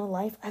amount of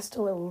life, I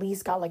still at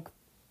least got like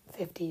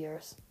 50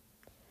 years.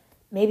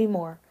 Maybe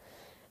more.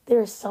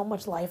 There is so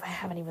much life I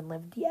haven't even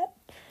lived yet.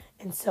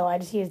 And so I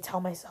just need to tell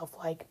myself,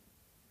 like,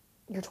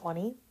 you're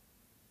 20.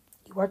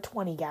 You are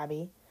 20,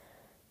 Gabby.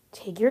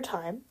 Take your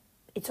time.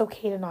 It's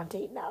okay to not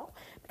date now.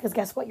 Because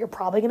guess what? You're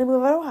probably going to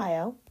move out of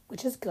Ohio,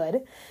 which is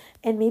good.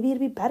 And maybe it'd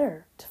be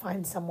better to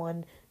find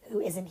someone who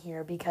isn't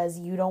here because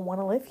you don't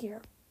want to live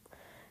here.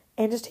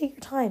 And just take your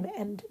time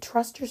and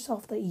trust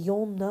yourself that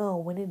you'll know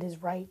when it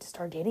is right to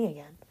start dating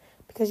again.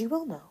 Because you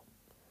will know.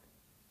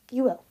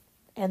 You will.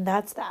 And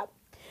that's that.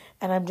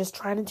 And I'm just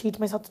trying to teach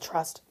myself to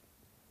trust.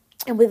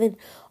 And within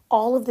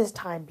all of this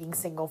time being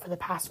single for the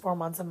past 4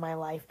 months of my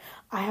life,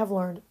 I have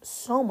learned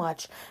so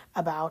much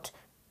about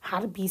how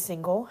to be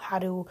single, how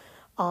to,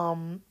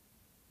 how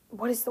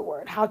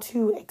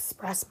to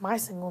express my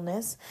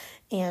singleness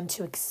and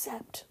to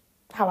accept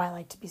how I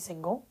like to be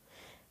single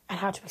and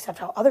how to accept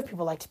how other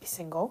people like to be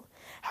single,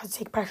 how to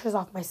take pressures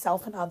off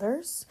myself and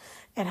others,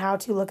 and how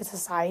to look at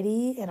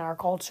society and our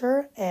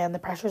culture and the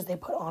pressures they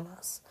put on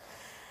us.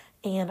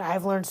 And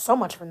I've learned so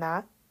much from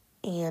that,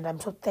 and I'm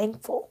so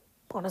thankful,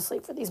 honestly,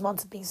 for these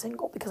months of being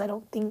single, because I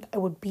don't think I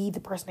would be the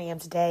person I am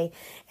today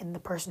and the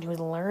person who is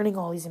learning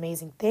all these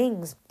amazing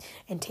things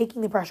and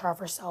taking the pressure off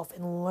herself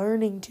and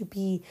learning to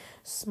be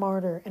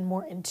smarter and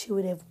more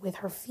intuitive with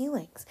her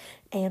feelings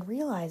and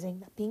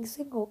realizing that being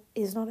single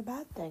is not a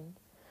bad thing.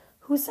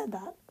 Who said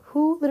that?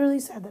 Who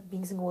literally said that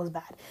being single is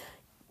bad?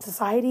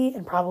 Society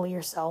and probably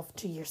yourself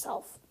to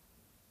yourself.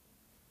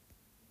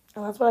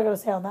 And that's what I got to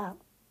say on that.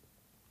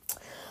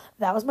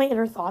 That was my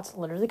inner thoughts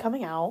literally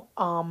coming out.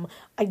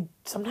 I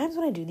sometimes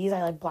when I do these,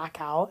 I like black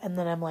out and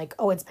then I'm like,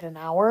 oh, it's been an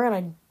hour and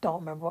I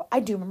don't remember.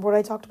 I do remember what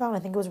I talked about. And I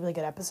think it was a really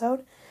good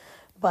episode,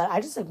 but I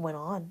just like went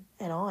on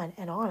and on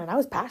and on, and I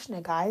was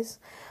passionate, guys.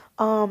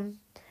 But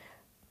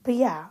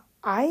yeah,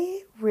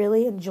 I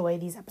really enjoy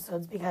these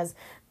episodes because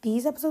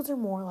these episodes are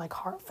more like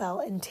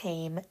heartfelt and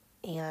tame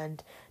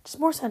and just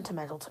more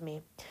sentimental to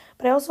me.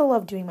 But I also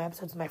love doing my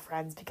episodes with my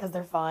friends because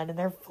they're fun and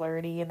they're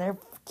flirty and they're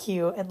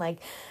cute and like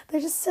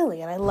they're just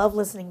silly, and I love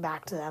listening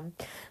back to them.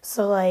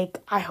 So like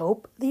I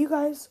hope that you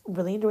guys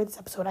really enjoyed this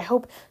episode. I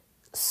hope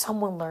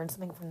someone learned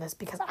something from this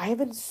because I have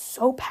been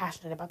so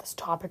passionate about this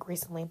topic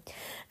recently,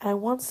 and I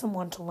want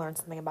someone to learn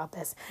something about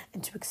this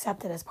and to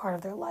accept it as part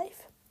of their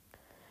life.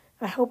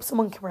 And I hope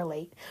someone can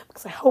relate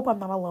because I hope I'm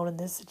not alone in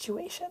this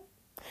situation.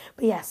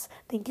 But yes,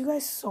 thank you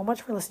guys so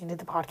much for listening to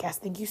the podcast.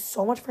 Thank you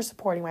so much for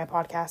supporting my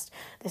podcast.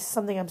 This is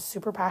something I'm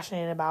super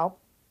passionate about,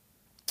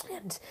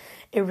 and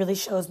it really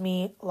shows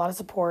me a lot of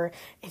support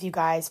if you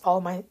guys follow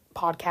my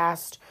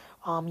podcast,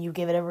 you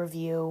give it a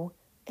review.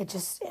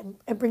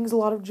 It brings a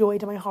lot of joy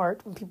to my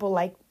heart when people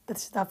like the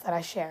stuff that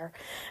I share.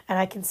 And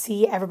I can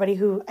see everybody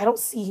I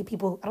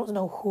don't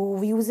know who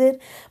views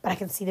it, but I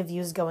can see the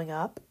views going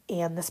up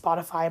and the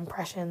Spotify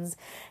impressions,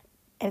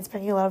 and it's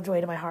bringing a lot of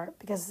joy to my heart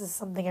because this is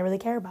something I really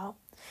care about.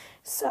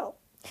 So,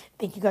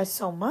 thank you guys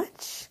so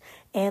much,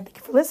 and thank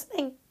you for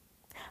listening.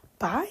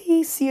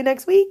 Bye. See you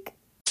next week.